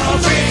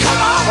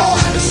 Come on, boy.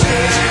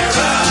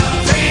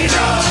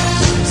 Seraphina,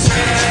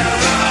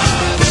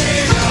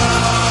 Seraphina.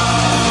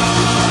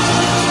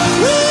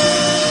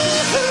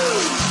 Woo-hoo.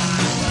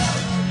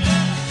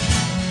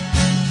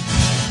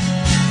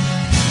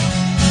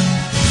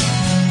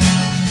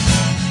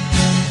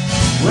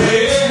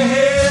 Way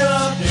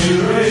up, you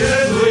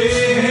rated,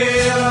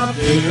 way up,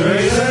 you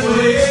rated,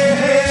 way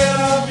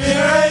up, you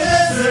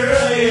rated,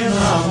 early in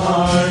the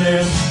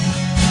morning.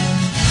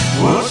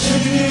 What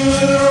should you do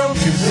with a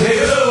drunken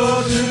sailor?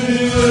 What should you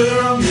do with a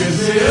drunken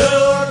sailor?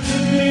 What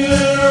should you do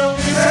with a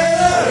drunken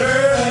sailor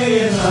early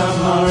in the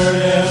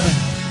morning?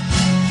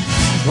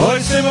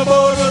 Hoist him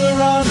aboard with a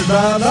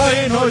roundabout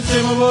line, hoist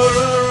him aboard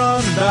with a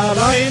roundabout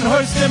line,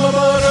 hoist him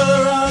aboard with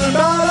a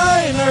roundabout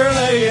line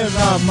early in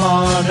the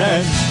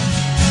morning.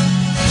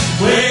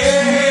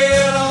 Way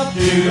up,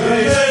 you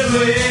rated,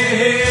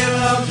 way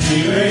up,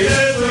 you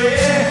rated, way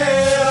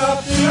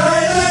up, you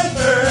rated,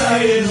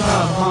 early in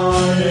the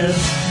morning.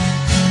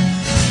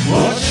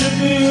 What should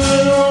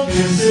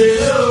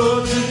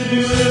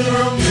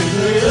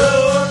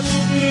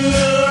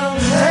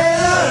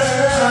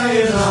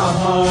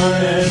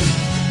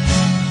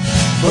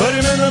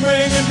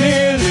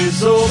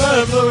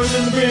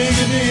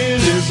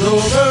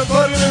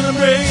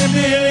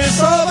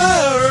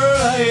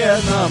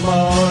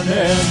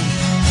morning.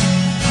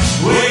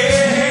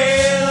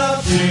 Way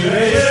up to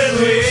way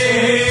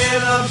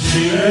up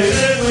to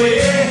way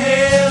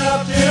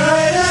up to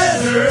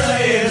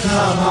early in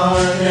the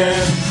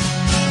morning.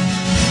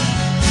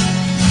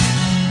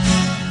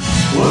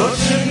 What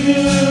you do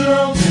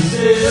wrong, you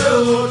say,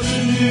 what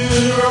you do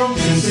wrong,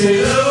 you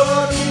say,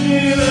 what you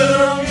do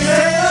wrong, you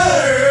say,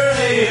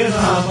 early in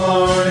the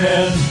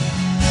morning.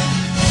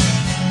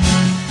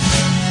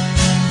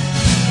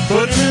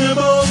 Put him in a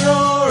boat,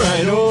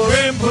 right over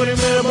him, put him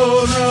in a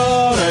boat,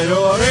 right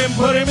over him,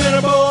 put him in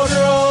a boat,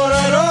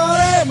 right over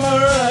him,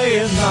 early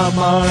in the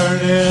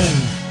morning.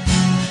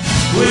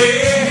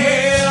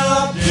 Way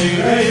up, way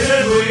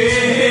up, way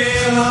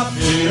up,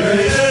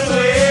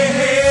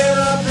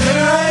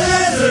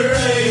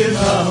 early in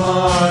the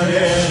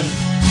morning.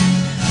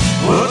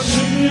 What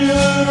you do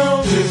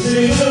wrong, you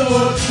say,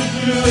 what you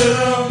do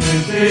wrong, you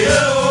say,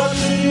 what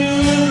you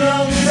do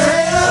wrong, you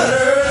say,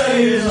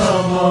 early in the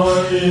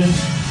morning.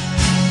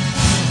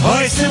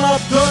 Hoist him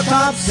up to a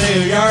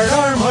topsail yard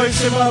arm,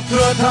 hoist him up to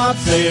a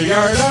topsail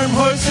yard arm,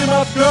 hoist him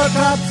up to a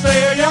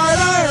topsail yard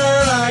arm,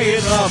 early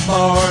in the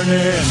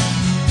morning.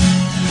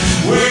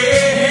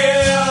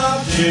 Way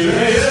up, way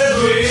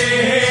up,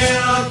 way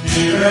up,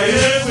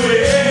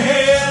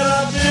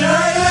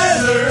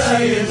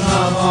 early in the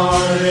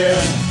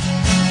morning.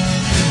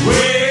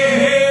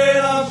 Way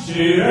up,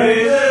 way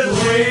up,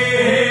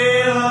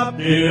 way up,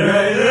 early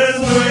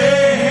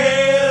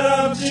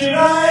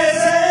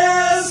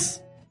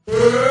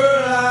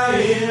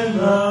in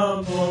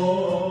the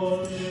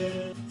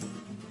morning.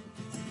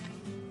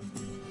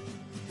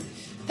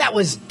 That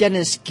was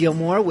Dennis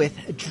Gilmore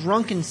with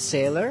Drunken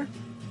Sailor.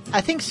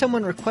 I think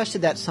someone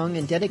requested that song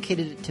and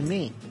dedicated it to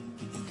me.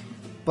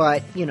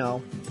 But, you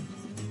know,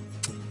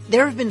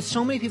 there have been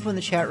so many people in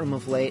the chat room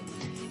of late,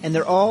 and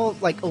they're all,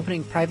 like,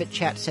 opening private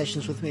chat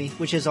sessions with me,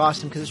 which is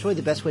awesome, because it's really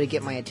the best way to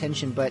get my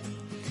attention, but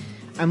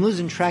I'm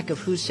losing track of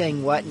who's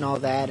saying what and all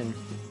that, and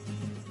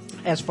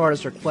as far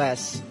as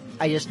requests,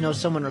 I just know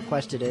someone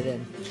requested it,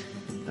 and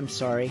I'm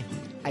sorry,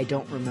 I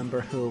don't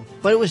remember who.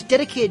 But it was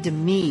dedicated to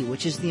me,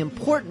 which is the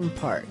important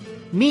part.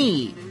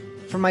 Me!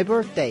 For my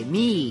birthday.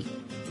 Me!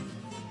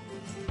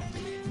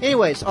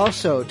 Anyways,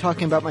 also,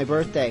 talking about my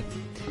birthday,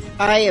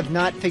 I have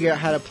not figured out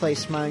how to play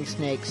Smiling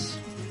Snake's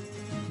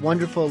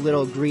wonderful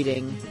little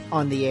greeting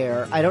on the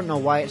air. I don't know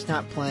why it's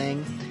not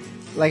playing.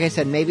 Like I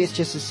said, maybe it's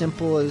just as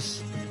simple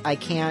as I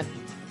can't...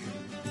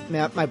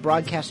 My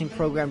broadcasting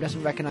program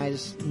doesn't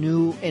recognize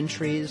new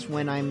entries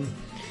when I'm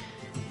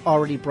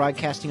already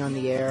broadcasting on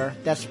the air.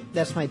 That's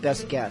my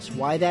best guess.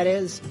 Why that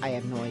is, I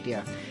have no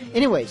idea.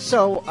 Anyway,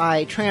 so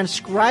I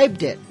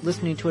transcribed it,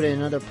 listening to it in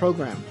another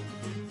program.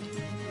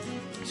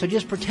 So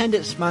just pretend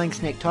it's Smiling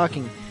Snake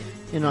talking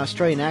in an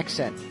Australian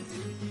accent.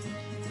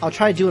 I'll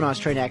try to do an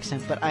Australian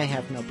accent, but I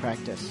have no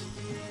practice.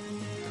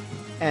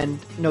 And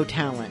no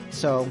talent,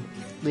 so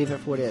leave it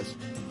for what it is.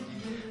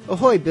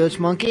 Ahoy,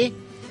 Bilgemunky!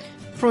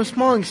 From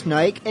Smiling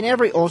Snake and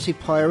every Aussie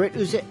pirate,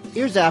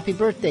 here's a happy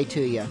birthday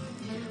to you.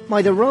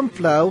 May the rum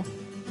flow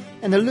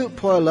and the loot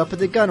pile up at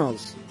the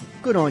gunnels.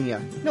 Good on ya.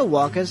 No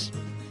walkers.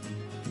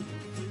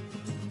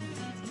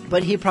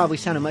 But he probably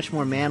sounded much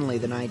more manly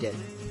than I did.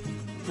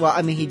 Well,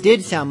 I mean, he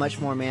did sound much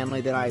more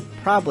manly than I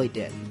probably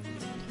did.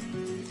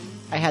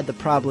 I had the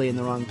probably in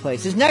the wrong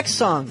place. His next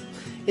song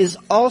is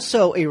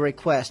also a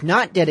request,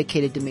 not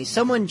dedicated to me.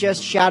 Someone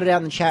just shouted out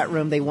in the chat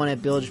room they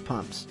wanted bilge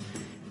pumps.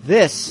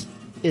 This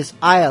is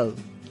Isle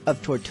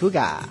of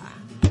Tortuga.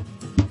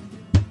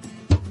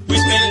 We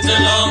spent a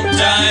long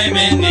time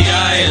in the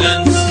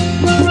islands,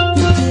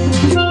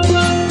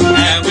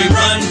 and we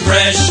run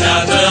fresh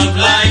out of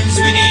lines.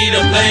 We need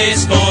a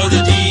place for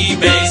the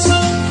D-base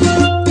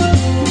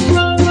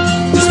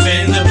to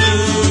spend the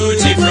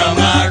booty from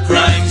our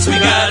crimes. We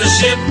got a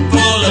ship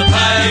full of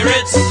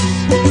pirates,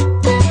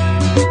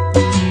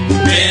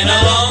 been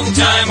a long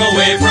time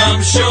away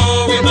from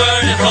shore. We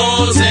burning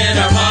holes in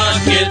our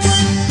pockets.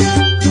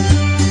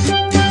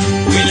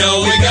 We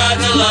know we got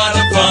a lot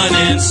of fun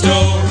in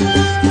store.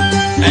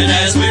 And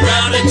as we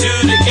round into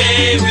the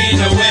cay, we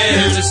know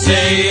where to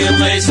stay. A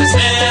place that's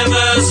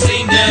never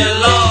seen their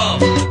law,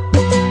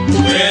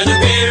 where the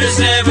beer is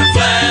never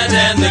flat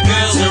and the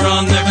girls are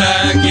on their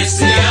back. It's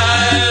the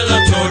Isle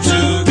of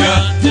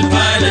Tortuga. The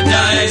pilot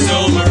dies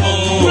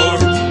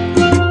overboard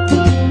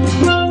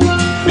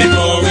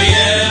before we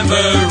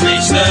ever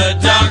reach the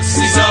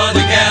docks. He saw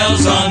the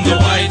gals on the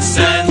white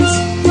sands.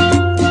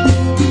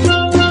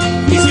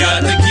 He's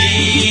got the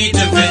key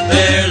to fit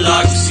their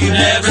locks. You've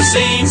never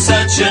seen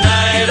such an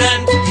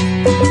island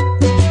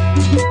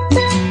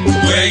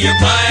where your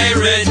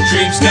pirate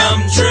dreams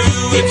come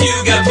true. If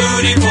you got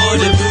booty for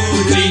the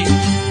booty,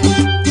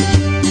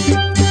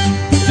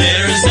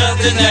 there is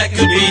nothing that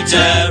could be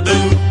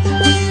taboo.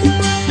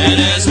 And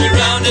as we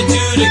round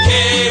into the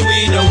cay,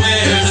 we know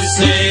where to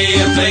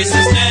stay. A place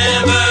that's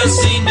never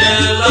seen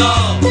the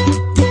law,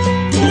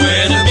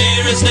 where the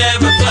beer is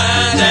never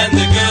flat and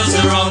the girls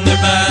are on their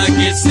back.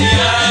 It's the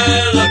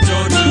Isle of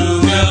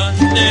Tortuga.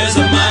 There's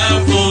a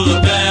mile full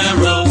of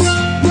barrels,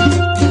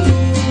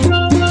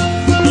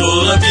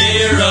 full of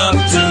beer up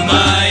to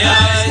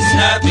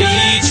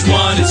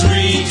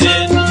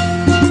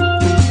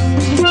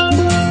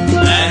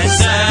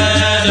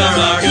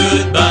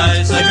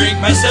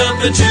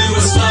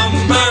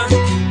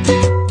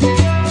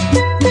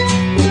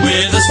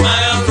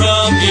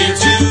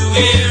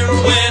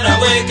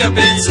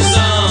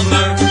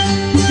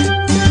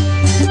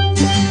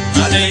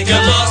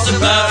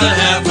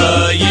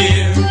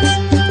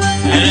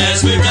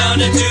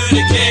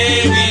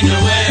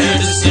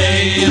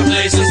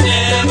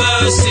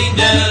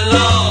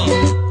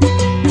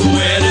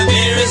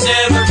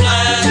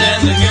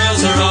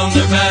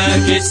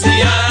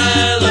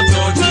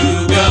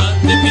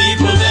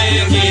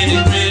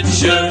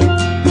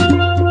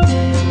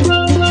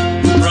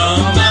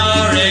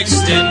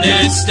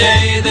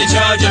stay, they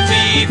charge a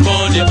fee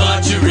for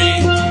debauchery.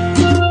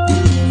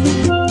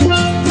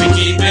 We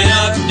keep it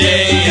up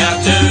day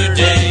after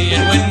day,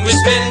 and when we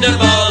spend up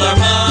all our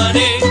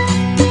money,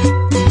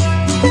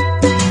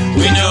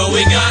 we know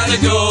we gotta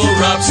go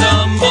rob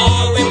some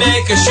more. We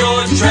make a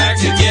short track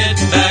to get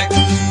back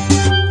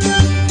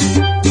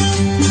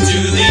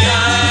to the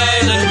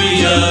island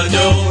we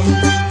adore.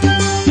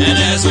 And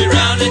as we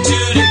round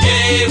into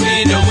decay,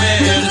 we know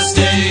where to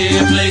stay,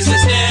 a place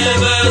that's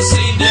never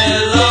seen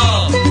that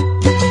long,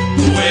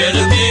 where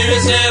the beer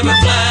is never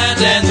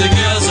flat and the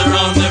girls are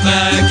on their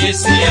back.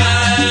 It's the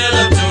Isle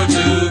of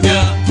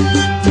Tortuga,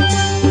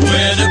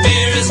 where the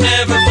beer is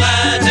never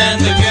flat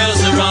and the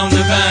girls are on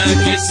their back.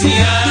 It's the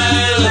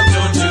Isle of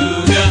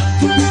Tortuga,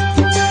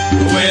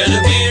 where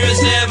the beer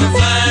is never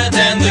flat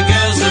and the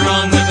girls are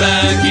on their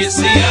back. It's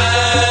the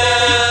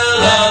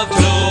Isle of Tortuga.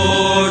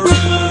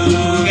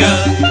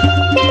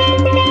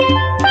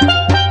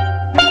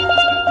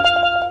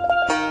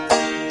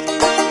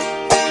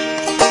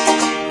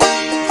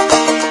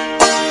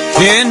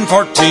 In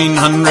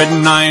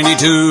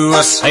 1492,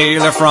 a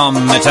sailor from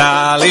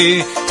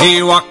Italy,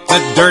 he walked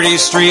the dirty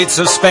streets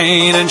of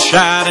Spain and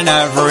shat in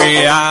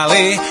every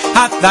alley.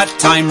 At that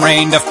time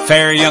reigned a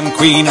fair young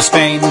queen of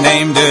Spain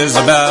named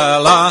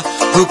Isabella,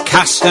 who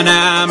cast an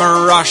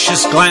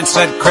amourous glance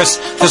at Chris,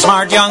 the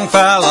smart young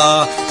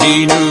fella.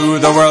 He knew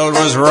the world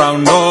was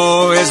round,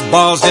 oh, his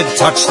balls did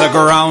touch the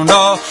ground,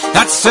 oh,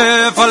 that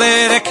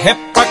syphilitic,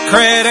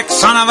 hypocritic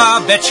son of a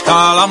bitch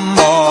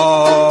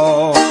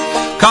Colombo.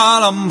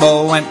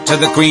 Colombo went to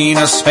the Queen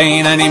of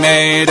Spain and he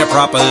made a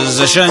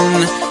proposition,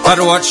 but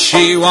what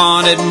she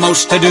wanted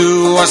most to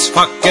do was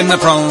fuck in the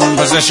prone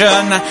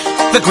position.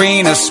 The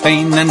Queen of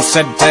Spain then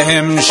said to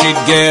him she'd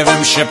give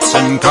him ships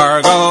and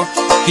cargo.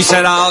 He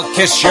said, I'll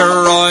kiss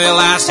your royal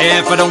ass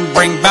if I don't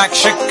bring back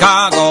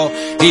Chicago.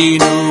 He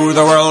knew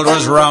the world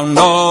was round,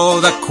 oh,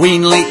 the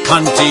queenly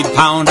cuntied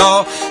pound,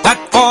 oh,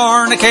 that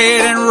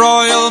fornicating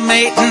royal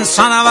maiden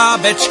son of a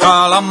bitch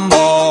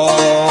Colombo.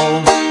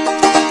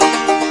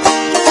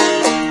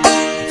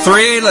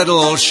 3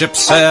 little ships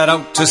set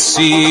out to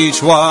sea,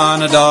 each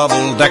one a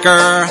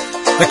double-decker.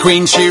 The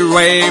Queen, she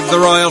waved the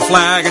royal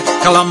flag,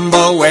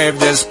 Colombo waved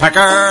his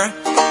pecker.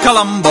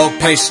 Colombo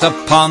paced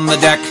upon the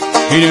deck,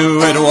 he knew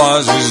it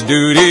was his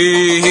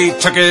duty. He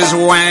took his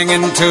wang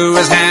into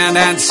his hand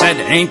and said,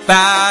 ain't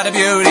that a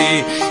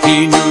beauty?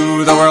 He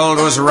knew the world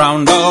was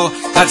round, oh,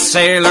 that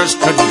sailors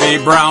could be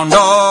brown,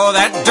 oh,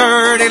 that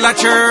dirty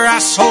lecher,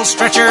 asshole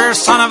stretcher,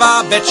 son of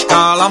a bitch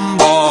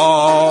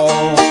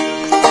Colombo.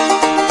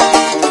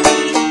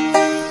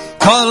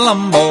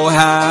 Colombo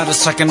had a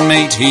second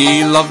mate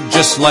he loved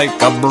just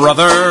like a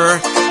brother,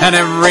 and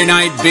every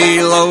night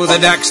below the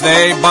decks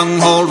they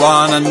bunghole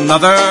one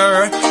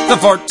another. The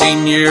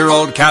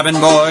 14-year-old cabin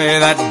boy,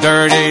 that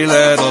dirty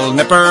little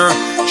nipper,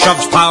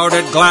 shoves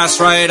powdered glass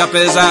right up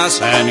his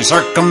ass and he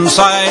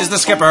circumcised the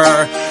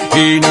skipper.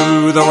 He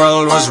knew the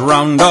world was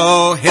round,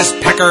 oh, his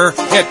pecker,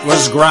 it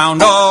was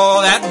ground,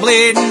 oh, that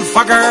bleeding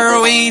fucker,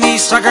 weenie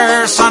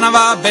sucker, son of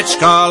a bitch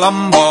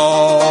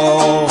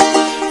Colombo.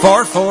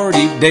 For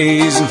 40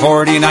 days and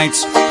 40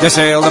 nights they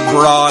sailed the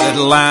broad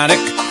Atlantic,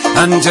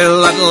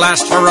 until at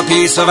last for a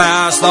piece of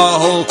ass the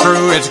whole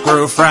crew it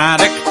grew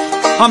frantic.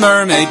 A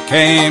mermaid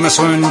came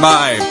a-swoon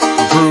by,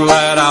 the crew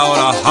let out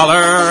a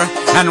holler,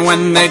 and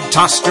when they'd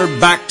tossed her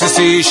back to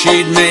sea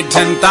she'd made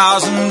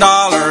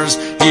 $10,000.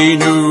 He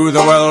knew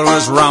the world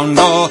was round,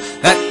 oh,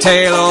 that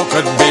tail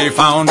could be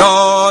found,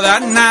 oh,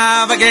 that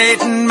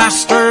navigating,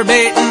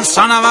 masturbating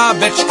son of a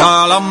bitch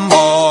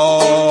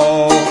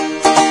Colombo.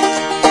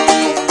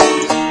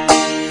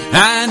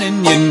 An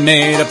Indian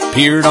maid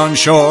appeared on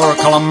shore,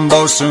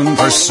 Colombo soon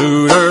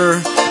pursued her.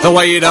 The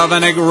weight of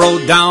an egg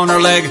rolled down her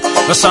leg,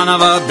 the son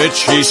of a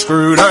bitch he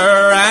screwed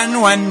her.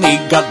 And when he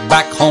got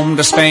back home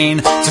to Spain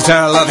to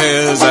tell of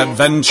his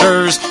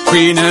adventures,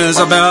 Queen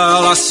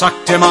Isabella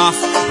sucked him off,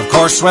 of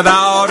course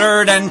without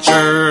her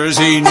dentures.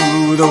 He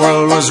knew the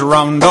world was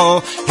round,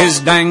 oh,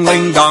 his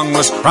dangling dong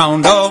was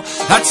crowned, oh,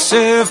 that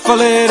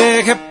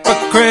syphilitic,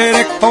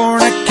 hypocritic,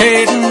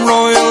 fornicating,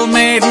 royal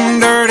maiden,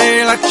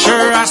 dirty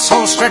lecher,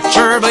 asshole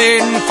stretcher,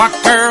 bleeding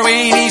fucker,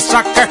 weenie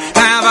sucker,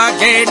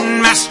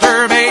 navigating,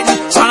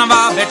 masturbating, son of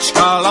a bitch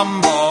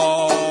Colombo.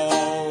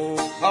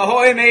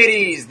 Ahoy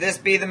mateys, this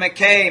be the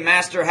McKay,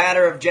 master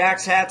hatter of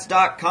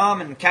jackshats.com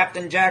and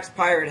Captain Jack's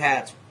Pirate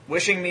Hats,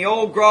 wishing the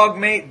old grog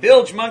mate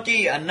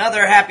Bilgemunky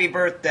another happy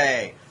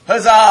birthday.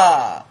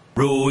 Huzzah!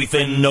 Row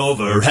fin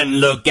over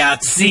and look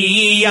out to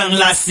sea, young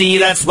lassie,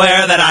 that's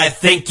where that I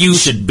think you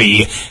should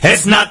be.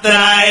 It's not that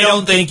I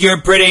don't think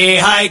you're pretty,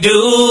 I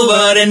do,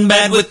 but in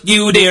bed with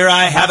you, dear,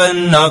 I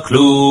haven't a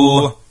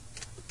clue.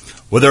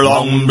 With her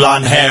long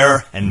blonde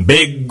hair and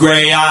big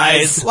gray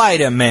eyes.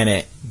 Wait a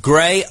minute,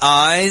 gray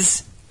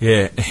eyes?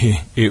 Yeah,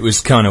 it was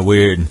kind of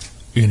weird.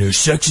 In a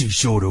sexy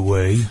sort of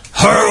way.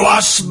 Her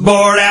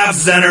washboard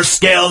abs and her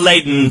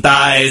scale-laden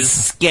thighs.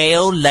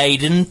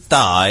 Scale-laden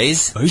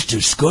thighs? That's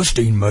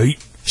disgusting,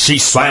 mate. She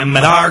swam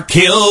at our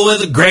kill with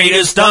the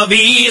greatest of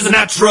ease, a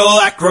natural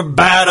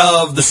acrobat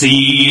of the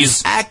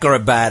seas.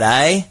 Acrobat,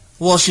 eh?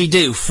 What'll she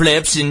do?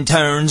 Flips and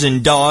turns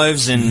and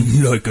dives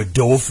and... Like a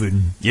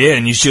dolphin. Yeah,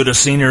 and you should have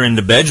seen her in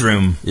the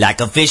bedroom. Like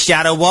a fish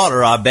out of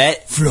water, I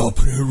bet.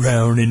 Flopping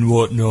around and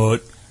whatnot.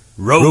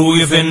 Roll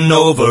your fin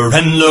over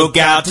and look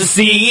out to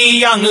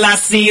sea. Young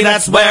lassie,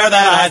 that's where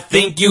that I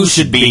think you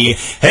should be.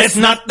 It's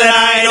not that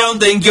I don't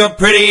think you're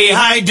pretty,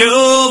 I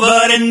do.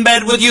 But in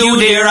bed with you,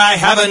 dear, I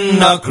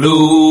haven't a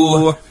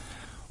clue.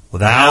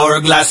 With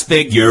hourglass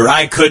figure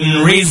I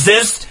couldn't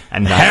resist,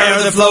 and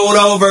hair that flowed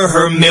over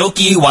her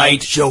milky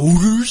white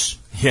shoulders.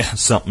 Yeah,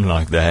 something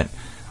like that.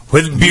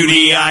 With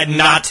beauty I'd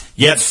not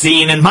yet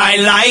seen in my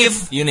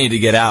life. You need to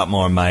get out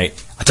more, mate.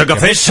 I took a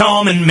fish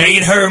home and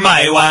made her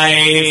my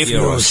wife.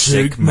 You're a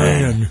sick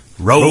man.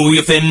 Roll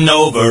your fin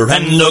over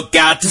and look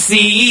out to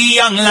sea.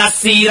 Young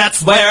lassie,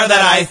 that's where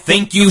that I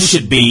think you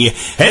should be.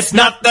 It's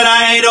not that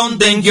I don't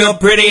think you're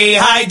pretty,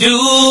 I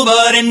do.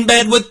 But in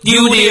bed with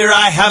you, dear,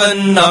 I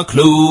haven't a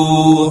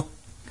clue.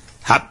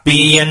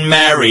 Happy and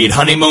married,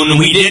 honeymoon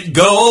we did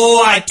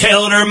go. I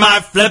tailed her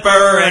my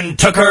flipper and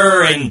took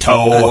her in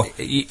tow.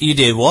 You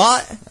did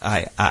what?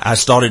 I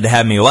started to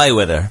have me away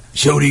with her.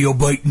 Showed her your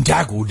bait and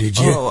tackle, did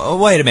you? Oh,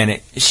 wait a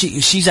minute.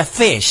 She's a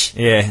fish.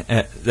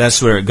 Yeah,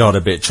 that's where it got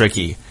a bit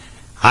tricky.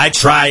 I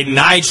tried and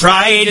I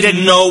tried,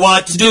 didn't know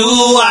what to do.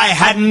 I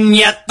hadn't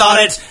yet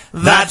thought it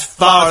that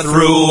far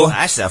through.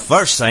 That's the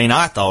first thing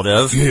I thought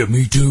of. Yeah,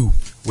 me too.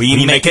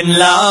 We making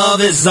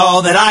love is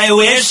all that I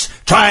wish.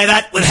 Try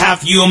that with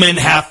half human,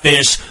 half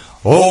fish.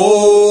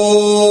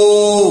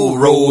 Oh,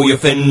 roll your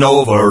fin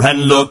over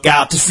and look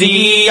out to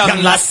sea.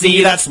 Young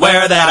lassie, that's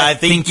where that I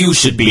think you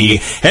should be.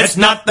 It's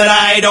not that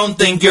I don't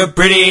think you're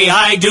pretty,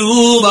 I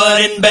do.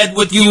 But in bed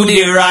with you,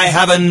 dear, I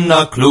haven't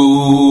a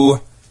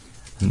clue.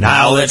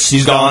 Now that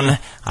she's gone,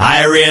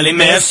 I really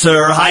miss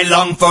her. I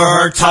long for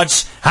her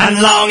touch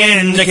and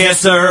longing to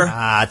kiss her.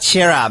 Ah,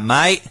 cheer up,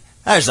 mate.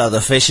 There's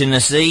other fish in the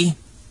sea.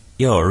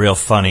 You're a real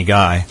funny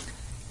guy.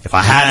 If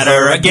I had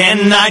her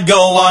again, I'd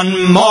go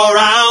one more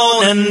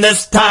round, and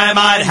this time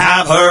I'd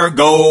have her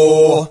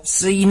go.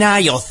 See, now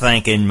you're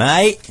thinking,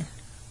 mate.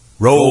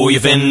 Roll your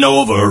fin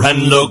over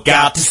and look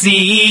out to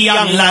sea.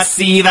 Young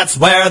lassie, that's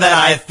where that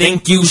I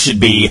think you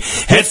should be.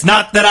 It's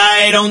not that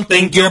I don't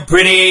think you're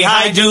pretty,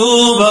 I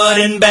do.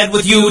 But in bed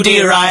with you,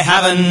 dear, I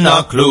haven't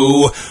a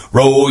clue.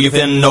 Roll your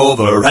fin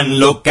over and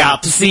look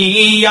out to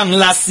sea. Young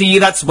lassie,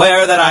 that's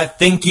where that I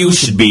think you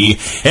should be.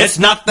 It's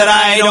not that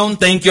I don't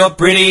think you're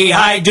pretty,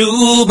 I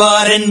do.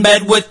 But in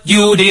bed with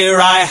you, dear,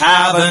 I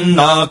haven't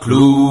a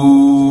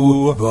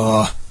clue.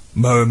 Bah,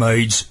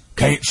 mermaids.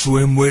 Can't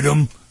swim with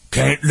them.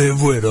 Can't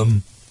live with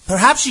them.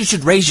 Perhaps you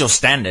should raise your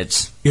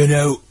standards. You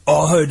know,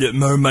 I heard that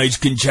mermaids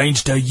can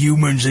change to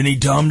humans any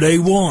time they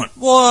want.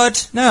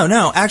 What?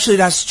 No, actually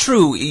that's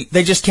true.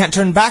 They just can't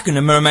turn back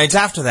into mermaids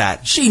after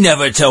that. She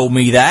never told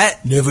me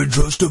that. Never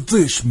trust a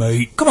fish,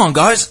 mate. Come on,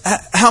 guys.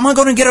 How am I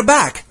going to get her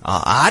back?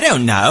 I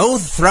don't know.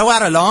 Throw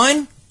out a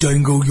line?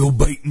 Dangle your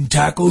bait and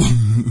tackle.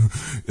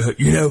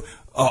 You know,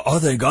 I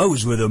think I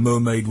was with a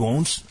mermaid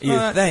once. You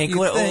think?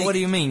 What do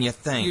you mean, you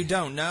think? You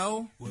don't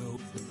know? Well...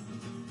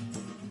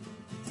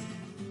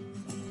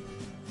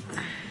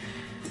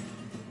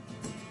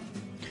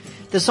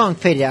 The song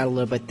faded out a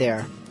little bit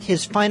there.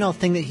 His final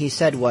thing that he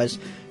said was,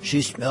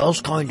 "She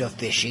smells kind of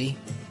fishy."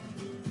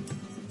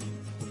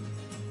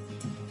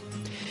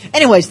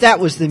 Anyways, that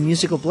was the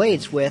Musical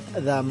Blades with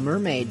the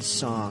Mermaid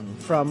song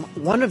from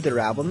one of their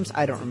albums.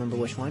 I don't remember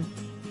which one.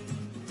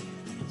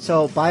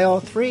 So buy all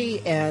three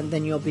and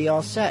then you'll be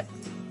all set.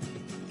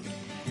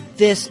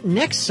 This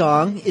next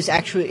song is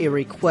actually a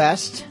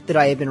request that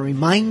I have been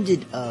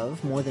reminded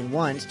of more than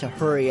once to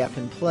hurry up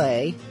and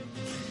play.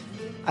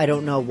 I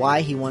don't know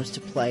why he wants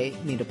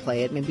me to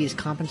play it. Maybe he's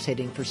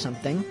compensating for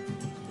something.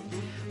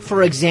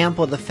 For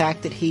example, the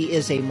fact that he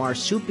is a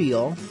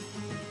marsupial.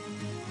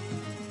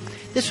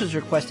 This was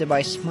requested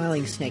by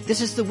Smiling Snake.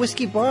 This is the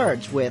Whiskey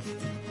Bards with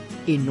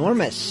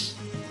Enormous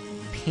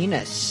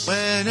Penis.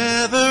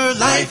 Whenever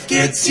life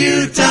gets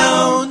you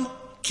down,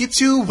 keeps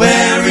you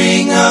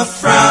wearing a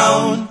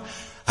frown,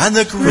 and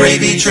the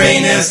gravy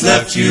train has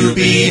left you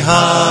behind.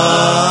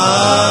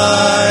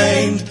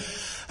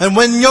 And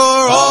when you're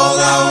all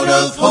out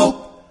of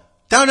hope,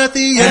 down at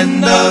the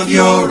end of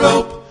your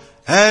rope,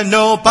 and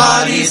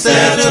nobody's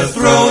there to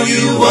throw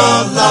you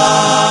a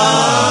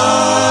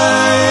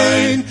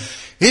line.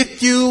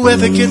 If you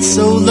ever get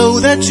so low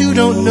that you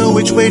don't know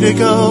which way to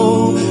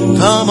go,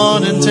 come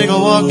on and take a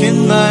walk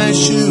in my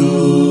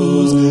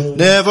shoes.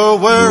 Never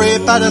worry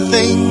about a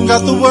thing,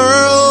 got the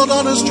world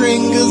on a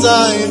string, 'cause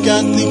I've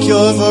got the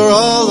cure for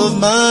all of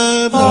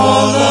my blues.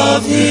 All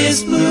of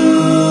his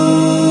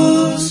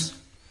blues.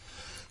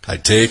 I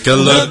take a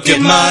look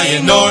at my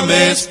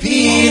enormous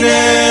penis.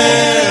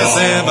 penis,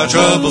 and my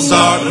troubles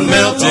start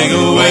melting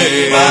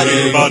away. I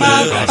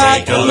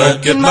take a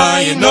look at my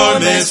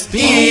enormous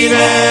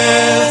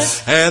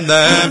penis, and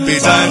the happy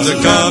times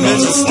are coming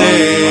to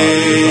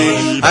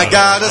stay. I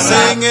gotta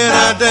sing and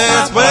I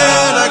dance when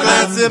I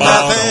glance in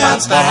my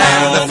pants,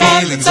 and the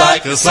feeling's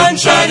like a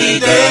sunshiny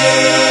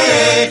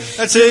day.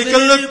 I take a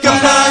look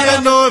at my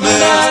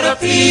enormous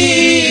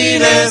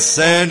penis,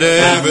 and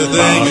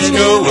everything is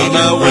going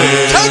my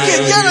way. Take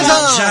it, Jonathan!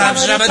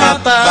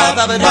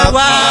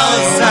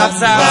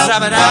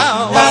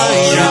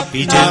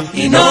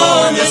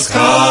 Enormous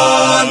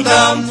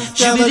condom,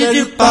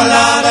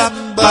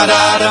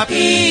 ba-da-da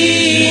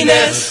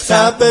penis,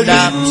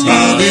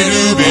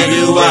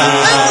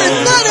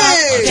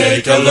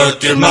 take a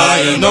look at my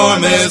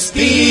enormous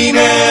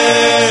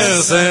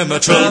penis, and my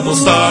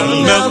troubles start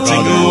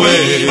melting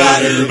away.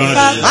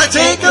 I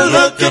take a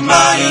look at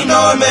my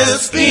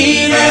enormous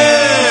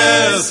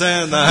penis,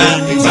 and the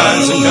happy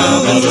times are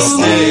coming to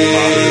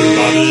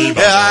stay.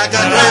 Yeah, I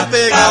got that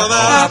big of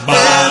a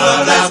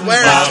and that's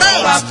where it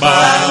counts.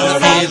 The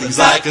feeling's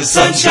like a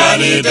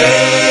sunshiny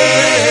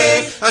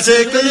day. I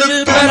take a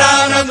look at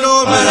my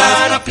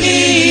enormous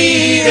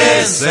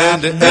penis,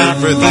 and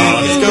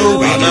everything is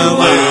going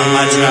away.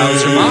 My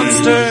trouser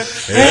monster,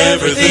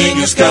 everything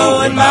is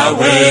going my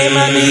way.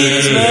 My need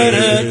is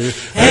murder,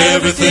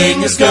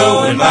 everything is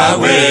going my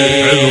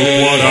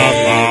way.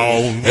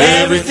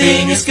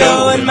 Everything is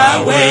going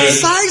my way.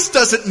 Size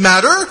doesn't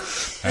matter.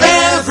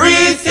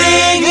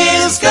 Everything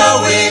is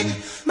going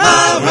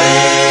my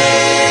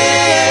way.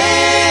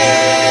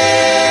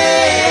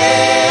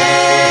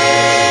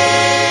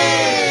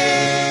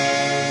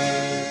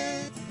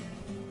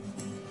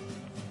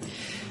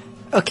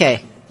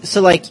 Okay, so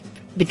like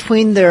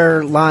between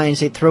their lines,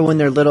 they throw in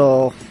their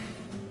little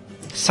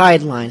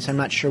sidelines. I'm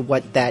not sure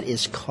what that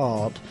is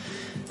called,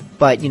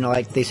 but you know,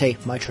 like they say,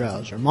 "My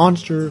trouser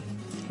monster,"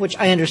 which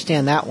I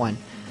understand that one.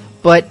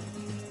 But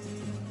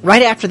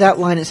right after that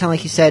line, it sounded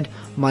like he said,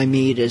 "My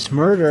meat is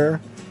murder."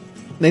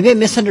 Maybe I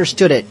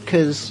misunderstood it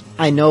because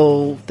I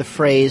know the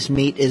phrase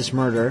 "meat is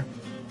murder,"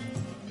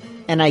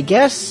 and I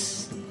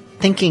guess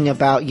thinking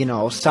about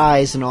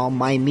size and all,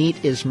 "my meat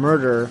is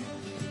murder"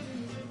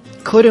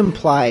 could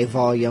imply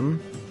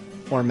volume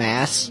or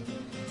mass,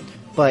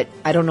 but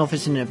I don't know if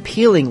it's in an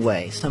appealing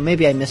way, so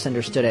maybe I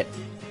misunderstood it.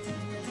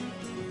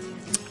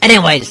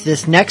 Anyways,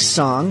 this next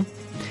song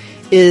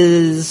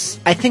is,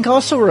 I think,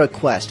 also a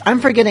request.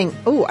 I'm forgetting...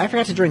 Oh, I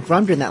forgot to drink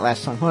rum during that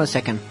last song. Hold on a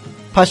second.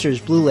 Puster's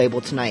Blue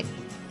Label tonight.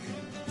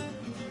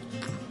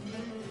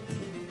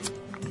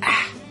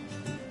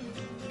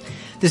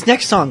 This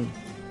next song,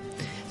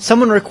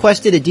 someone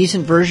requested a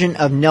decent version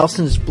of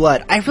Nelson's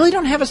Blood. I really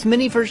don't have as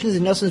many versions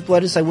of Nelson's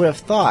Blood as I would have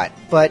thought,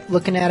 but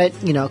looking at it,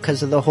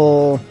 because of the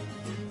whole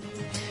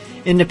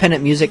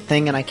independent music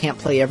thing, and I can't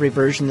play every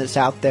version that's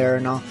out there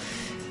and all.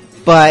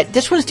 But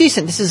this one's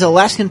decent. This is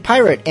Alaskan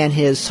Pirate and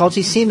his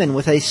Salty Seamen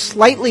with a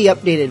slightly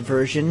updated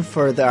version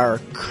for our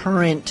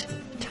current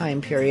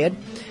time period.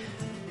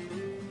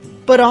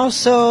 But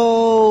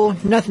also,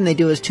 nothing they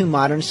do is too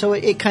modern, so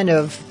it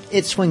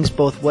swings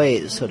both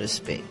ways, so to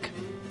speak.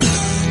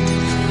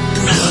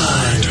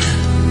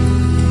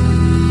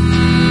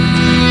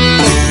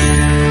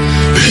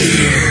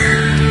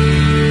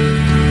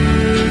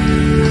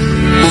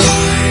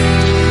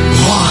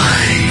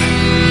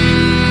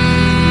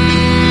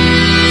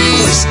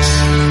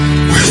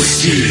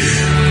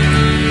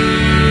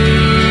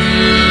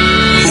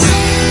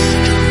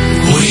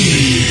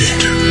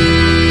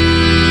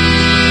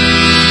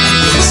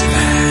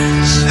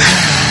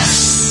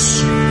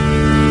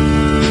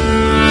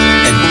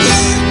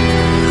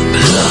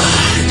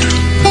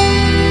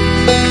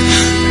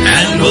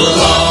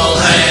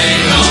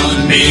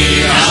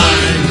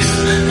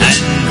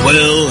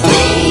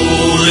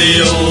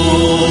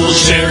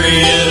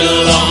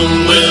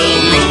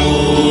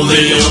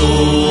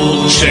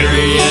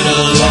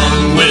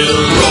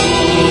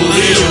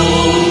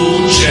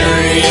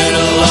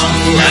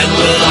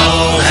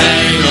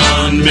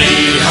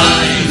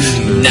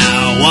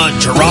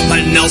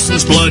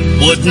 Nelson's blood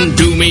wouldn't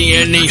do me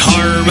any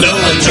harm. No,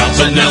 a drop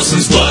of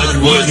Nelson's blood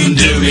wouldn't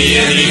do me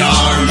any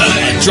harm.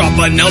 A drop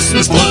of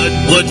Nelson's blood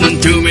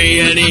wouldn't do me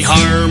any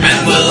harm.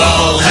 And we'll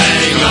all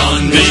hang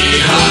on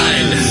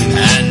behind.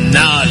 And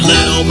a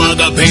little mug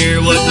of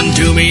beer wouldn't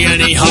do me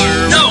any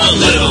harm. No, a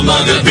little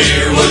mug of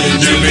beer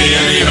wouldn't do me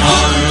any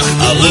harm.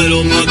 A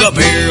little mug of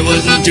beer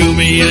wouldn't do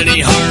me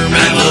any harm.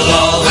 And we'll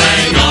all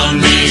hang on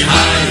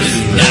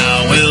behind.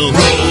 Now we'll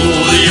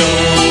roll the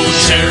old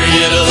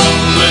chariot along.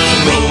 We'll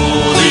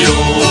roll the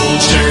old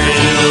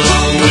chariot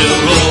along. We'll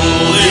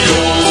roll the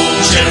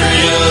old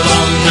chariot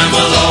along. And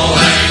we'll all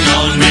hang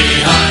on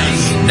behind.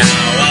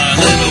 Now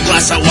a little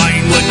glass of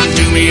wine wouldn't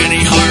do me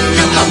any harm.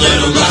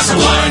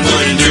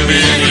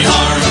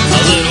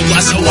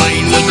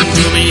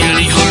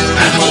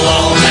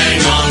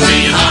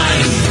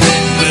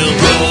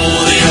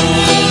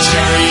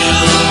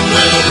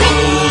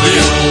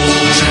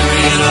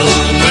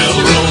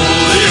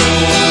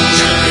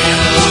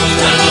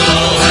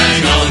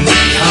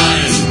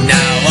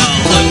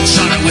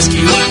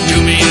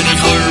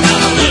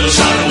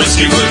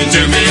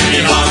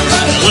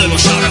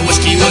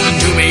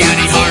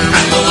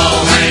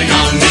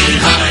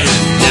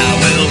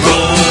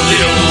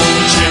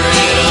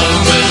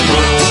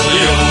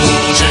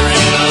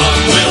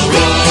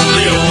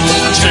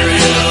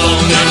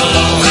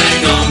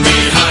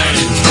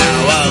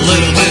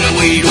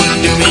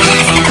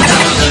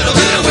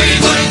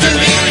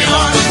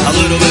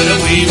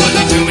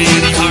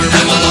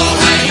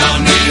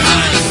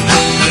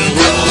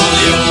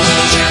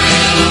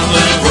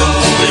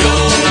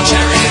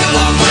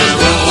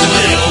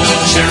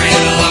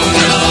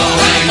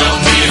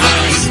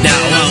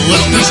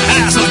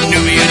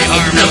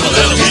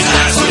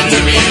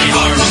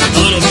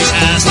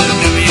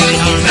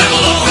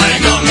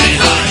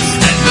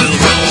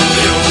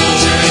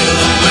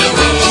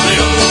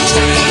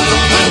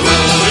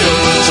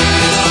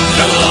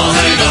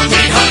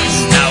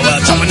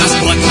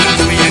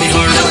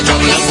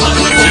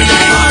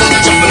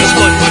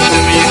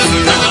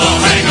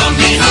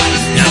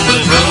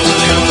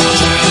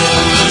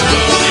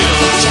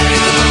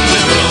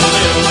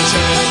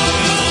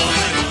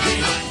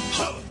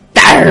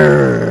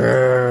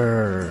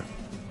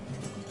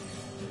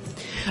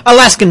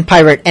 Alaskan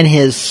pirate and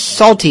his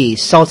salty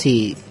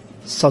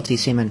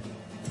seamen.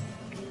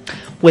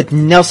 With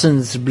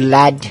Nelson's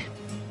blood.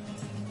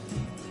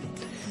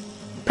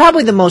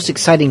 Probably the most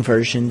exciting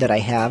version that I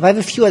have. I have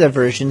a few other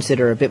versions that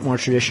are a bit more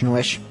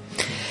traditional-ish.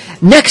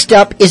 Next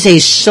up is a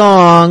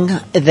song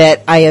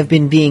that I have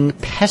been being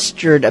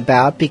pestered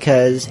about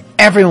because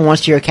everyone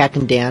wants to hear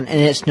Captain Dan, and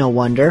it's no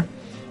wonder.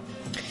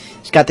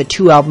 He's got the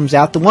 2 albums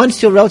out. The one's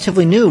still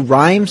relatively new,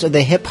 Rhymes of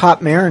the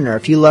Hip-Hop Mariner.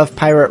 If you love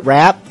pirate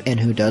rap, and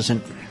who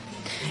doesn't,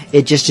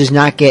 it just does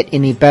not get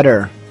any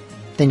better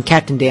than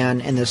Captain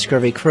Dan and the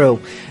Scurvy Crew.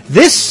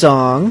 This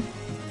song,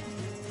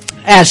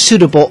 as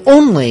suitable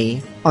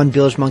only on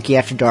Bilgemunky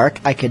After Dark,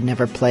 I could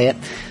never play it.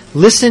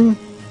 Listen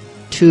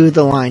to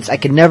the lines. I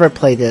could never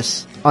play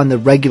this on the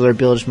regular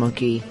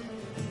Bilgemunky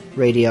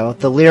radio.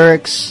 The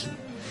lyrics,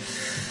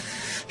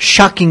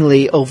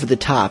 shockingly over the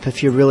top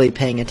if you're really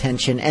paying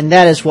attention, and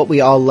that is what we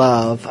all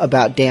love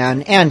about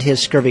Dan and his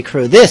Scurvy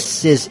Crew.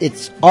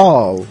 It's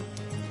all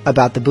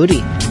about the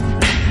booty.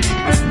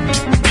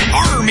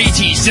 Arr,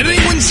 mateys, did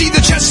anyone see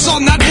the chests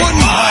on that one?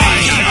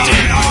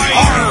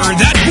 Arr,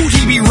 that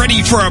booty be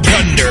ready for a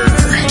plunder.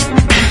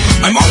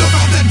 I'm all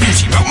about that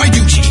booty, about my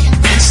duty.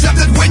 Stab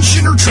that wench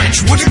in her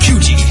trench, what a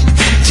cutie.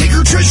 Take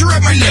her treasure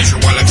at my leisure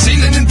while I'm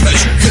sailing in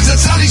pleasure. Cause that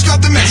Sally's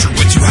got the measure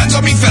with 2 hands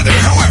on me feather.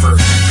 However,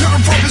 got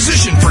a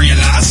proposition for you,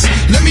 lass.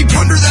 Let me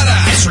plunder that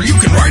ass, or you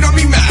can ride on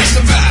me mass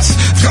and vast.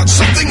 I've got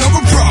something of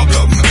a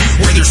problem.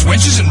 Where there's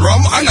wenches and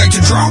rum, I like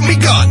to draw me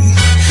gun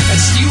and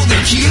steal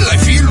their keel. I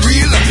feel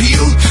real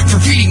appeal for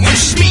feeding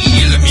wenches me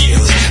eel a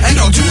meal. And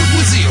I'll do it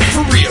with zeal,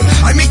 for real.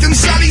 I make them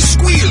Sallies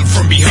squeal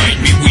from behind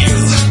me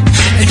wheel.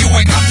 And yo,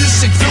 I got this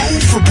sick flow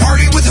for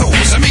party with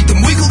hoes. I make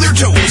them wiggle their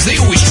toes. They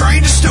always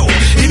trying to stow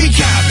in me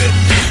cabin.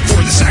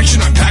 For this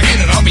action I'm packing,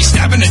 and I'll be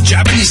stabbing and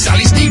jabbing. These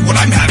Sallies need what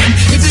I'm having.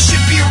 If this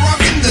ship be a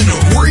rockin', then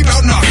don't worry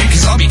about knocking.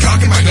 Cause I'll be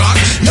cocking my Glock,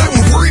 and I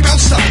won't worry about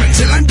stopping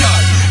till I'm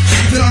done.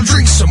 Then I'll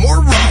drink some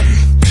more rum.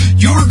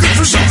 You're good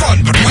for some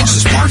fun, but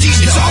wenches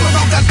parties, it's all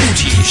about that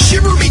booty.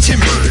 Shiver me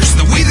timbers,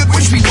 the way that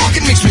wench be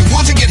walking makes me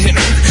want to get in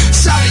her.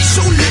 Sally's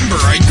so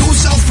limber, I'd go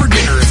south for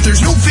dinner. If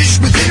there's no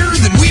fish within her,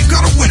 then we've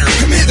got a winner.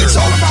 Come hither,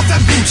 it's all about that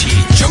booty.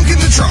 Junk in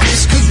the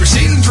trunks, cause we're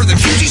sailing for the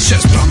cuties,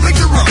 chest plump like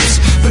the rumps.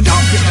 But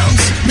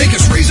donka-dunks make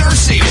us raise our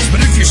sails,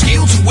 but if you're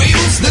scaled to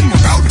whales, then we're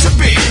about to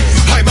bail.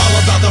 I'm all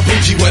about the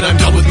booty when I'm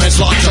done with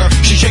manslaughter.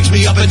 She shakes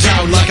me up and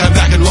down like I'm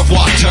back in rough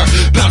water.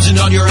 Bouncing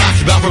on your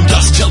aft, bound from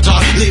dusk till dawn.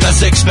 Leave a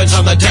sixpence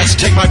on the desk,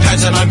 take my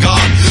pants and I'm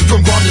gone.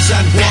 From Guam to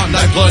San Juan,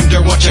 I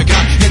plunder what you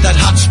got. Hit that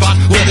hot spot,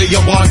 whether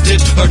you want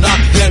it or not.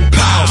 Then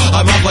pow,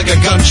 I'm up like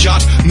a gunshot.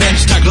 Meant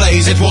to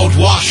glaze, it won't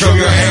wash from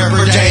your hair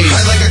for days.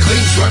 I like a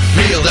clean swept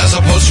field as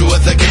opposed to a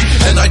thicket.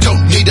 And I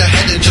don't need a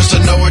head in just to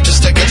know where to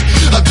stick it.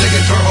 I'm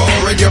digging for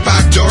ore in your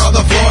back door on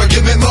the floor.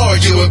 Give me more,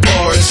 you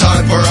ignore. It's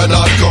time for an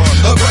encore.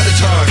 A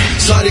predator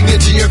sliding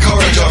into your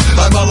corridor.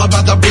 I'm all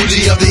about the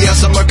booty of the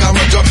SMR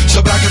Commodore.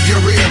 So back up your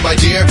rear, my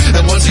dear.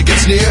 And once it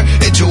gets near,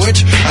 into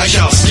it, I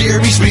shall steer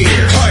me spear.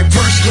 I'm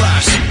first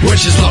class,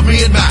 wenches love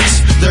me in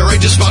mass. There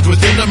ain't a spot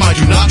within them I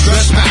do not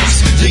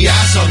trespass. The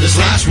ass on this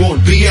last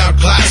won't be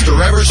outclassed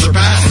or ever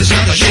surpassed. It's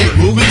not a shape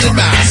movement in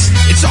mass.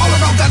 It's all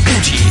about that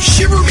booty,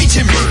 shiver me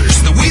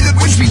timbers. The way that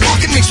wench be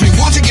walking makes me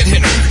want to get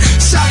in her.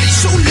 Sally's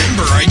so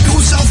limber, I'd go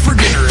south for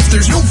dinner. If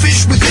there's no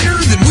fish within her,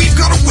 then we've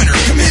got a winner.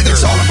 Come hither,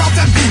 it's all about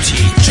that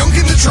booty. Junk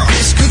in the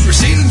trunks, cause we're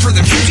sailing for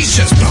the cuties,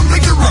 chest plump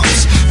like the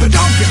rumps. But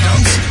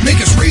donka-dunks make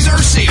us raise our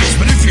sails,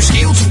 but if you're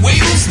scaled to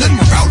whales, then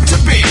we're about to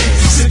bail.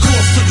 Set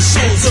course to the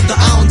shores of the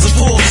islands of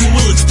whores, who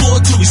will explore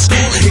till we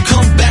score and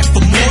come back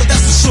for more.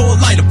 That's the shore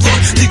light of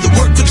blood, leave the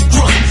work to the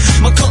grunt.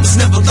 My compass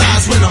never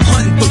lies when I'm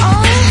hunting for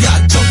got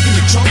junk in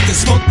the trunk and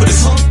smoke, but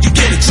it's hump. You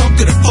get a chunk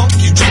of the funk,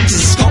 you drunk as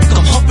a skunk,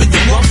 I'm humping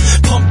your rump.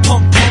 Pump,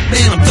 pump, pump,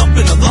 man, I'm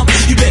dumping a lump.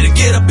 You better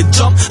get up and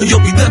jump, or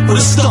you'll be left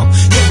with a stump.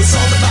 Yo, it's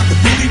all about the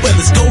booty, well,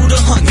 let's go to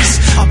honeys.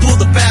 I pull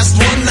the fast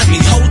one, let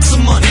me hold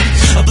some money.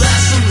 A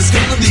blast from this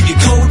gonna leave you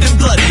cold and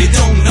bloody. You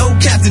don't know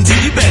Captain D,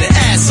 you better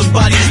ask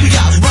somebody. We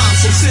got rhymes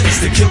so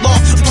sinister, kill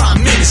off the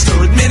prime minister.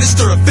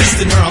 Administer a fist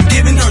in her, I'm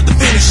giving her the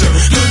finisher.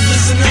 Good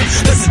listener,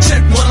 let's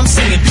check what I'm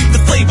saying, beat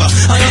the flavor.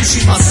 I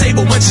unsheath my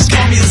saber, when just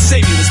call me the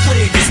savior. This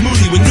play gets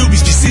moody when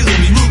newbies be stealing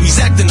me movies,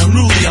 acting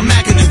unruly. I'm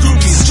macking the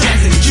groupies,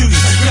 attracting the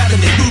cuties,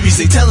 grabbing their boobies.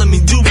 They telling me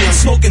doobie, I'm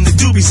smoking the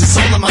doobies. It's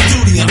all on my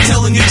duty, I'm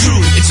telling you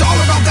truly. It's all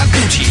about that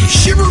booty,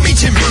 shiver me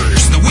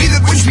timbers. The way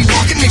that wench be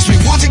walking makes me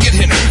want to get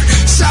in her.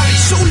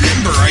 Sally's so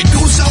limber, I'd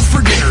go south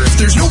for dinner. If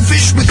there's no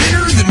fish within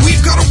her, then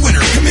we've got a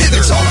winner. Come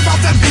hither, it's all about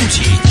that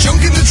booty.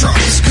 Junk in the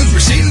trunks, cause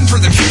we're sailing for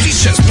the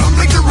cuties, chest plump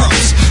like the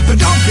rumps. But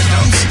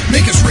donka-dunks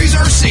make us raise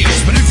our sails,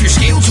 but if you're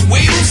scaled to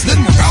whales, then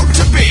we're about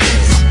to bail.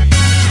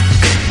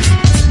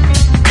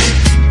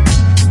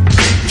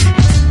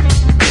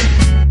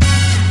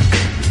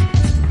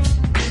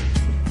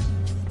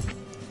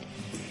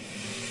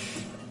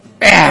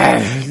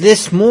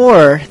 This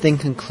more than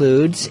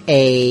concludes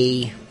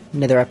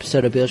another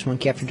episode of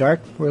Bilgemunky After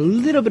Dark. We're a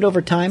little bit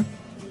over time.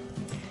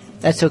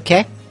 That's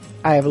okay.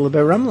 I have a little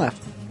bit of rum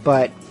left,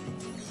 but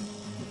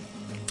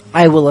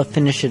I will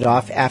finish it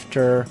off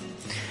after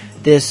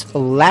this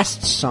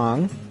last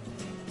song.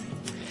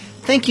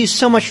 Thank you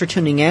so much for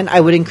tuning in. I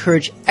would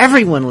encourage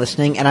everyone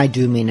listening, and I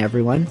do mean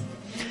everyone,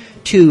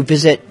 to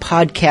visit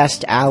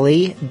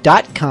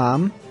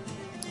podcastalley.com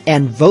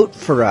and vote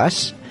for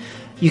us.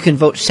 You can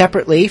vote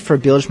separately for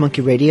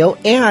Bilgemunky Radio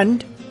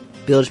and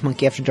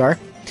Bilgemunky After Dark.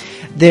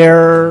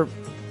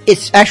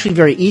 It's actually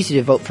very easy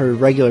to vote for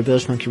regular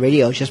Bilgemunky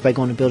Radio just by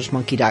going to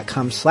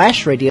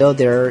bilgemunky.com/radio.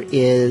 There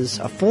is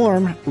a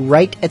form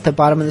right at the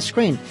bottom of the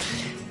screen.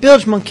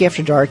 Bilgemunky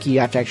After Dark, you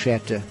have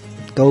to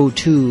go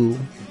to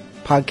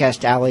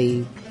Podcast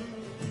Alley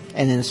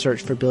and then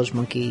search for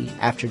Bilgemunky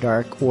After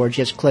Dark, or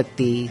just click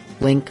the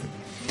link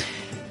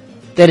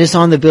that is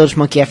on the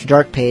Bilgemunky After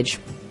Dark page.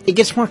 It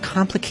gets more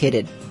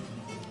complicated.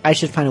 I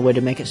should find a way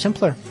to make it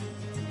simpler,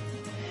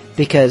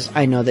 because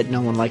I know that no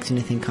one likes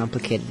anything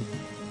complicated.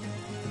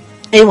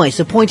 Anyways,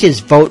 the point is,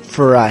 vote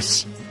for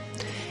us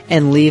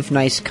and leave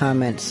nice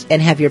comments,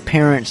 and have your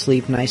parents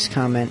leave nice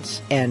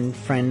comments, and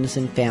friends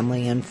and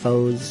family and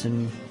foes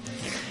and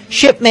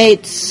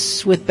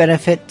shipmates with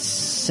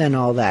benefits and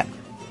all that.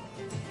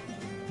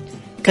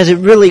 Because it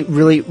really,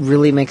 really,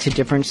 really makes a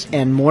difference,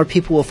 and more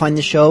people will find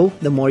the show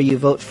the more you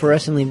vote for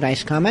us and leave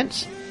nice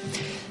comments.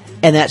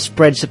 And that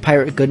spreads the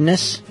pirate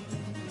goodness.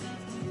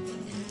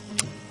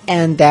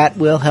 And that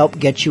will help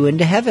get you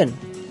into heaven,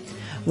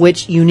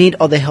 which you need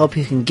all the help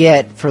you can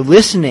get for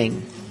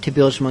listening to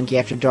Bilgemunky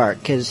After Dark,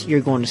 because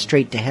you're going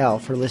straight to hell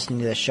for listening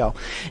to this show.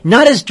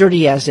 Not as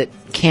dirty as it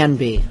can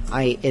be,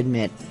 I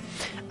admit.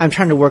 I'm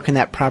trying to work on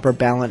that proper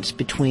balance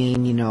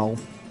between,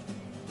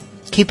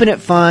 keeping it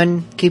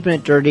fun, keeping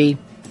it dirty,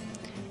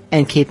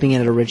 and keeping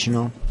it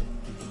original.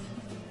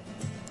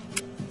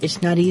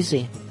 It's not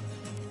easy.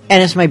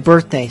 And it's my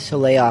birthday, so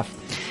lay off.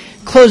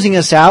 Closing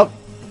us out,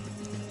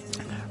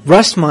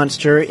 Rust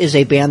Monster is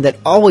a band that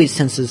always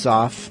sends us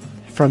off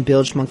from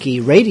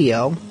Bilgemunky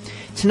Radio.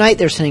 Tonight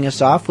they're sending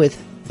us off with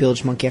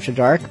Bilgemunky After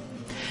Dark.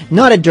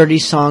 Not a dirty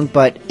song,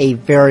 but a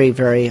very,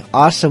 very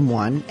awesome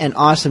one. And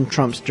awesome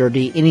trumps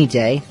dirty any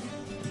day.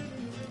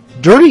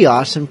 Dirty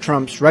awesome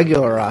trumps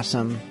regular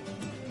awesome.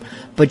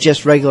 But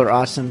just regular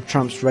awesome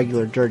trumps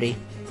regular dirty.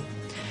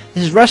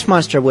 This is Rust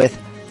Monster with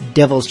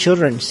Devil's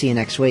Children. See you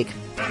next week.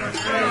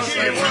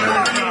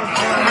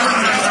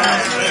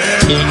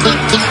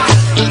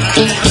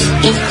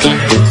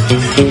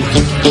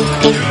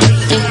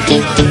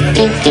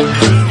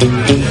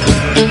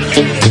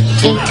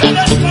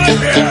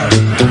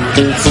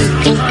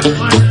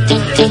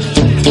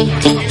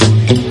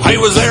 I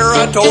was there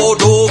at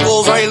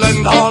O'Dougal's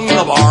Island on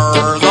the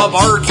bar. The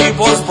barkeep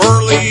was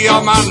burly,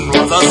 a man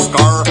with a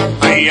scar.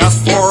 I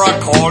asked for a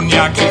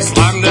cognac, he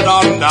slammed it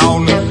on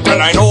down.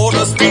 And I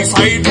noticed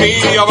beside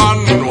me a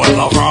man with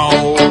a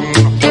frown.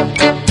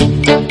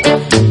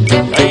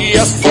 I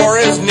asked for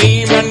his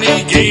name and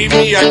he gave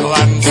me a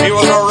glance. He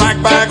was a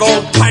ragbag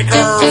old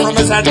piker from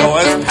his head to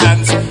his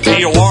pants.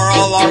 He wore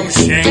a long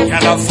shank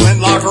and a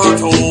flintlock or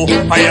two.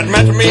 I had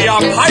met me a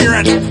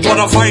pirate, what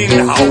a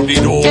fine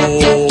howdy-do.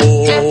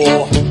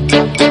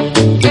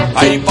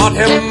 I bought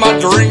him a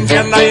drink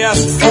and I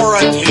asked for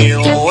a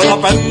tail. With a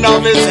bend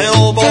of his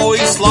elbow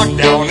he slugged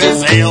down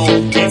his ale.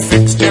 He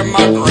fixed him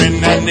a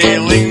grin and he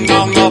leaned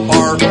on the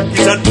bar. He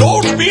said,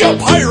 "Don't be a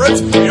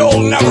pirate,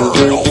 you'll never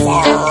go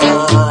far."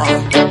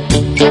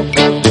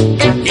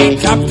 He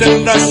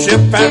captained a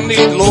ship and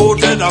he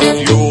loaded a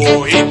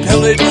few. He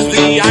pillaged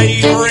the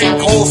Ivory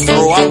Coast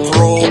through and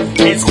through.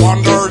 He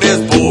squandered his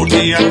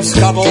booty and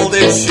scuttled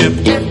his ship.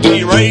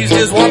 He raised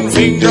his one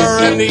finger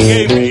and he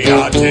gave me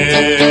a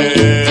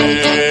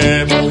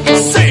tip,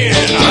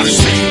 saying, "I've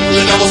seen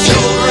the Devil's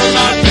Children,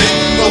 I've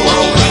been the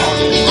world round,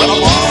 from the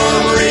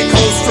Barbary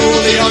Coast to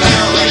the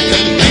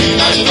American main.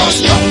 I've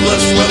crossed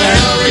Cutlass with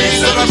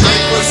Harry's and a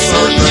drink with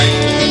Sir Drake,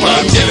 but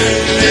I'm giving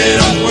it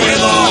up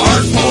with a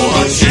heart full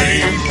of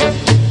shame."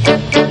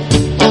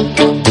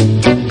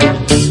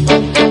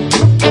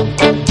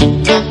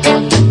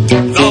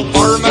 The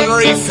barman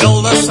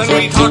refilled us and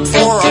we talked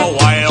for a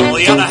while.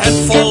 He had a head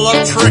full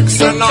of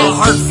tricks and a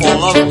heart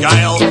full of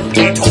guile.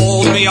 He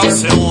told me of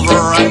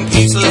silver and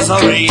pieces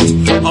of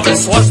eight, of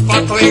his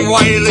swashbuckling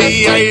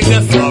wily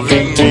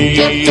death-loving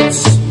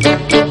deeds.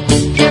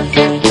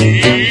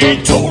 He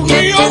told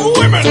me of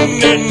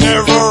women in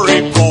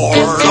every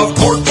port, of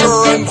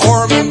torture and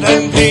torment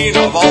and pain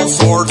of all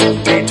sorts.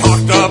 He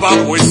talked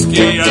about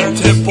whiskey and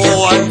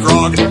tipple and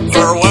grog,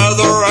 fair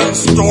weather and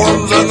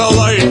storms and the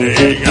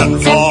lightning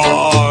and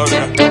fog.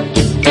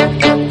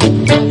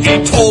 He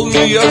told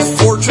me his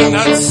fortune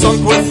had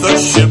sunk with the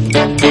ship.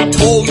 He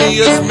told me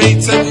his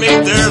mates had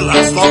made their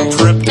last long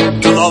trip to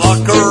the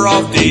locker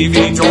of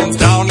Davy Jones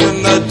down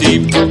in the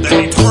deep.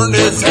 Then he turned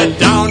his head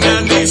down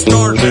and he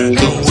started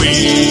to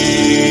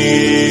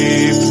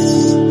weep.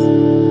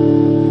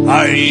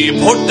 I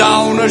put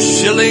down a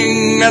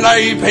shilling and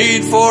I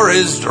paid for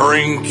his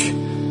drink.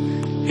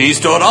 He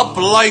stood up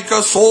like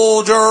a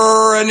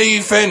soldier and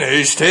he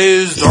finished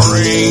his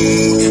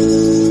drink.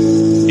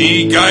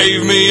 He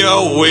gave me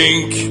a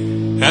wink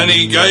and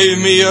he gave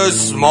me a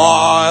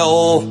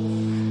smile.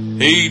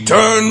 He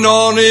turned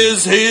on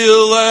his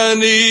heel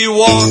and he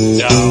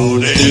walked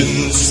out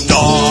in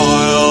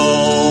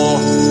style.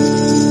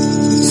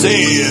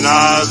 Saying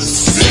I've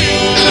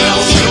seen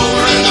little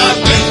children,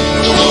 I've been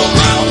the world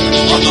round,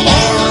 from the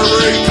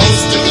Barbary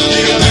Coast to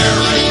the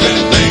American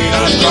Main.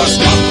 I've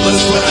crossed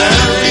countless with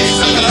Aries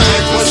and the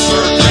night was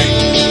certain,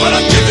 but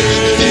I've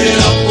given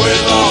it up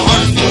with a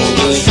heart full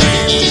of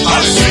shame.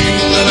 I've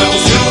seen little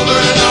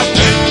children, I've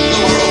been the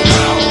world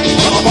round,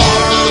 from the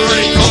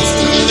Barbary Coast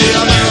to the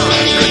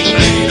American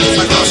Main.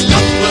 I've crossed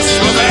countless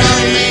with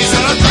Aries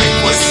and a drink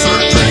was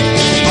certain,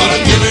 but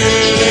I've given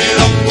it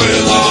up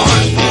with a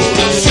heart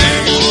full of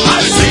shame.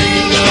 I've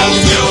seen little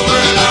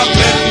children, I've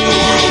been the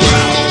world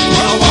round,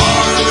 from the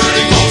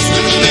Barbary Coast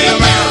to the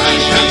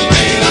American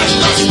Main. I've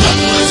crossed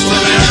countless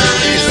with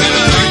Aries and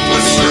a drink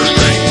was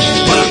certain,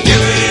 but I've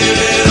given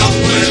it up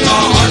with a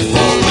heart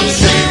full of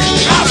shame.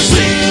 I've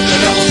seen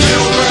little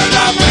children,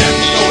 I've been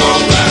the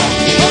world round,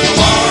 from the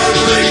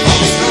Barbary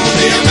Coast to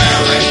the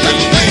American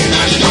Main.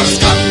 I've crossed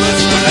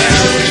countless with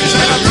Aries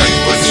and a drink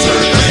was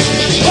certain,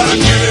 but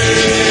I've given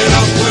it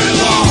up with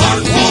a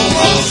heart full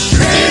of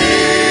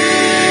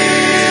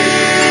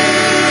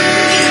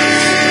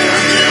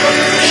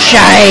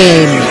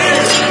Shame.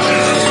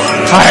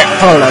 Heart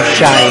full of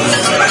shame.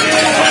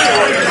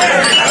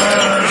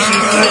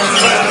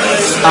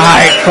 A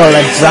heart full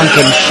of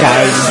drunken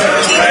shame.